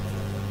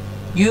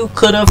 You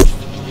could have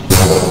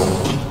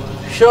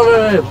shot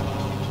at him.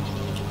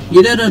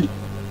 You didn't.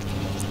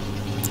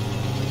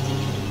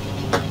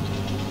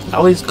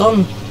 Now he's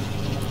gone.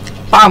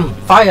 Bam!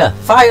 Fire!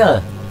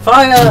 Fire!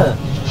 Fire!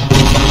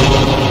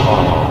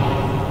 Oh.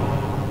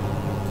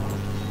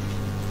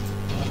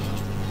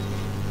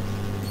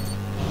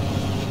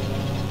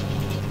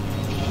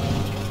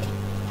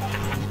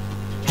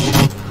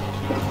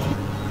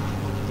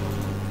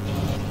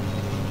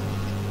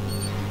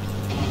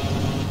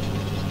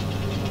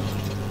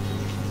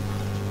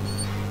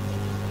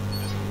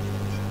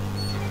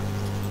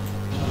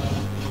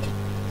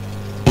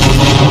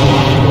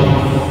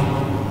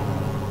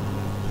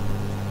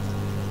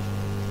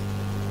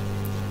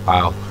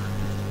 Wow.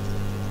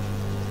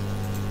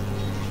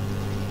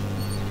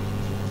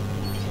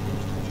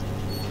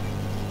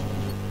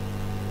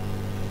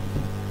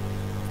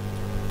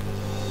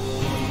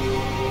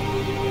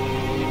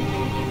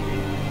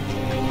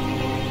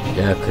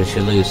 Yeah, because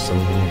you lose some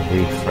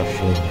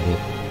refreshing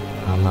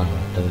ammo,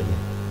 don't you?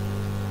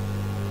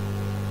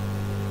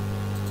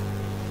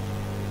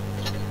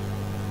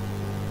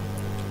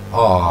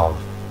 Oh,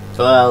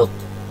 well,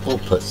 we'll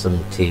put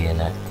some tea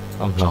in it.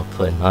 I'm not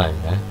putting that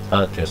in there.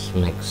 That just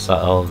makes that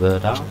all go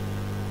down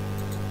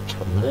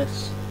from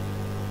this.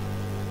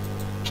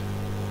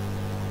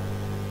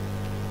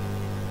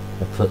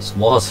 It puts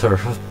water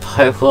up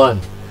by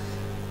 1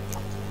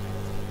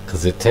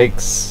 because it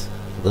takes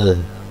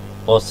the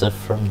water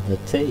from the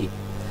tea.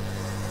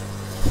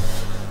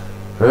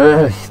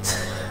 Right.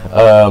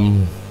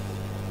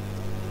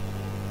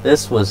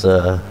 This was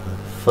a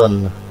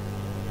fun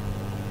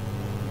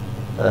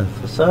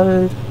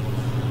episode.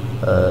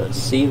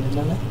 See you in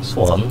the next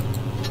one.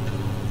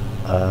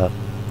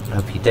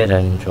 Hope you did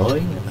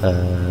enjoy.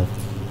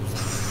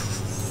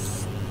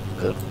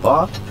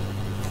 Goodbye.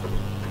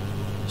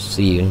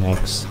 See you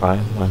next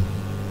time when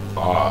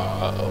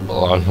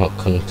well, I'm not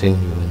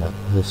continuing at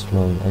this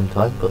moment in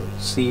time, but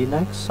see you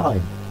next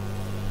time.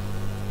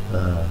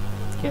 Yeah.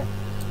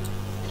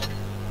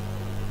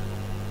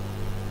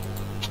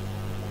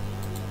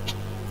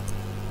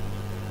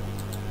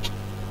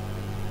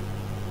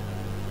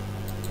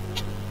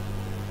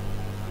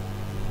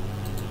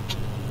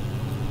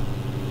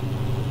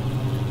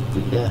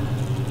 Yeah.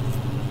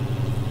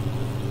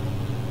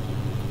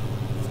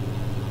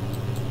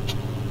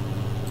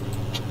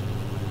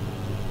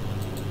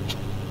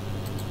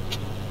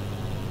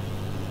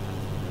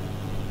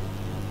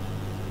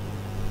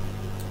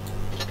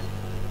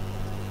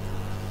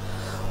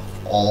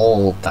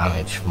 All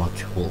damage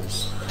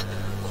modules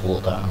cool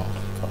down.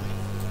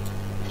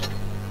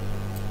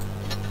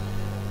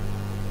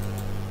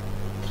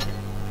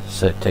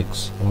 So it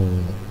takes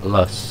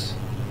less.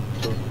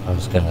 I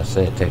was gonna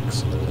say it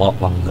takes a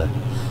lot longer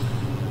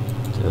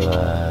to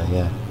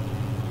yeah.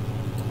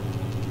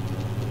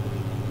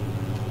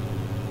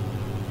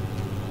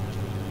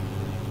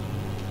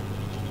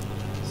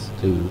 Let's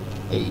do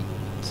 8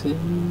 to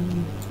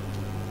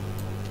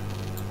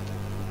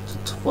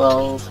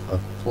 12,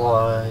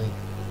 apply.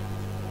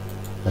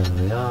 There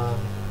we are,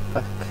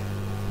 back.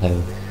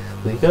 There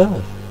we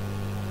go.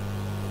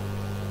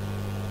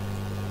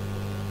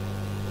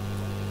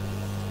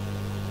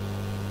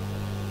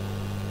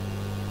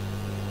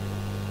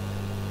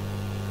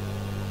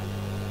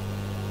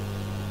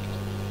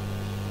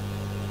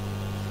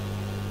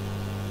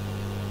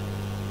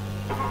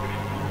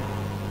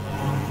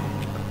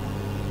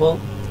 Well,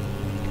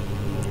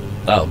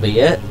 that'll be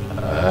it.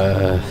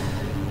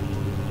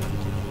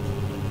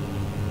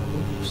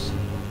 Oops.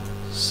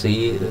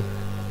 See you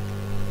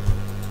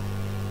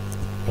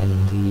in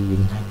the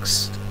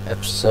next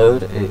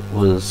episode. It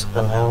was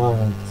an hour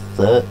and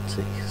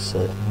 30, so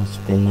it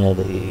must be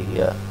nearly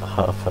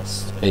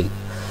 8:30.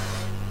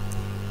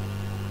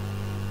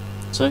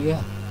 So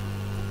yeah.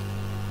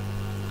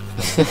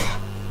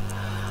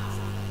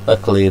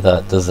 Luckily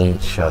that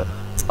doesn't show.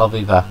 I'll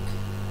be back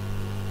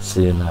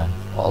sooner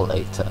or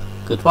later.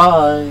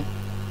 Goodbye.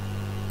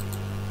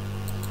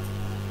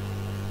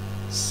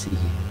 See you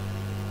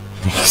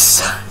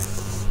next time.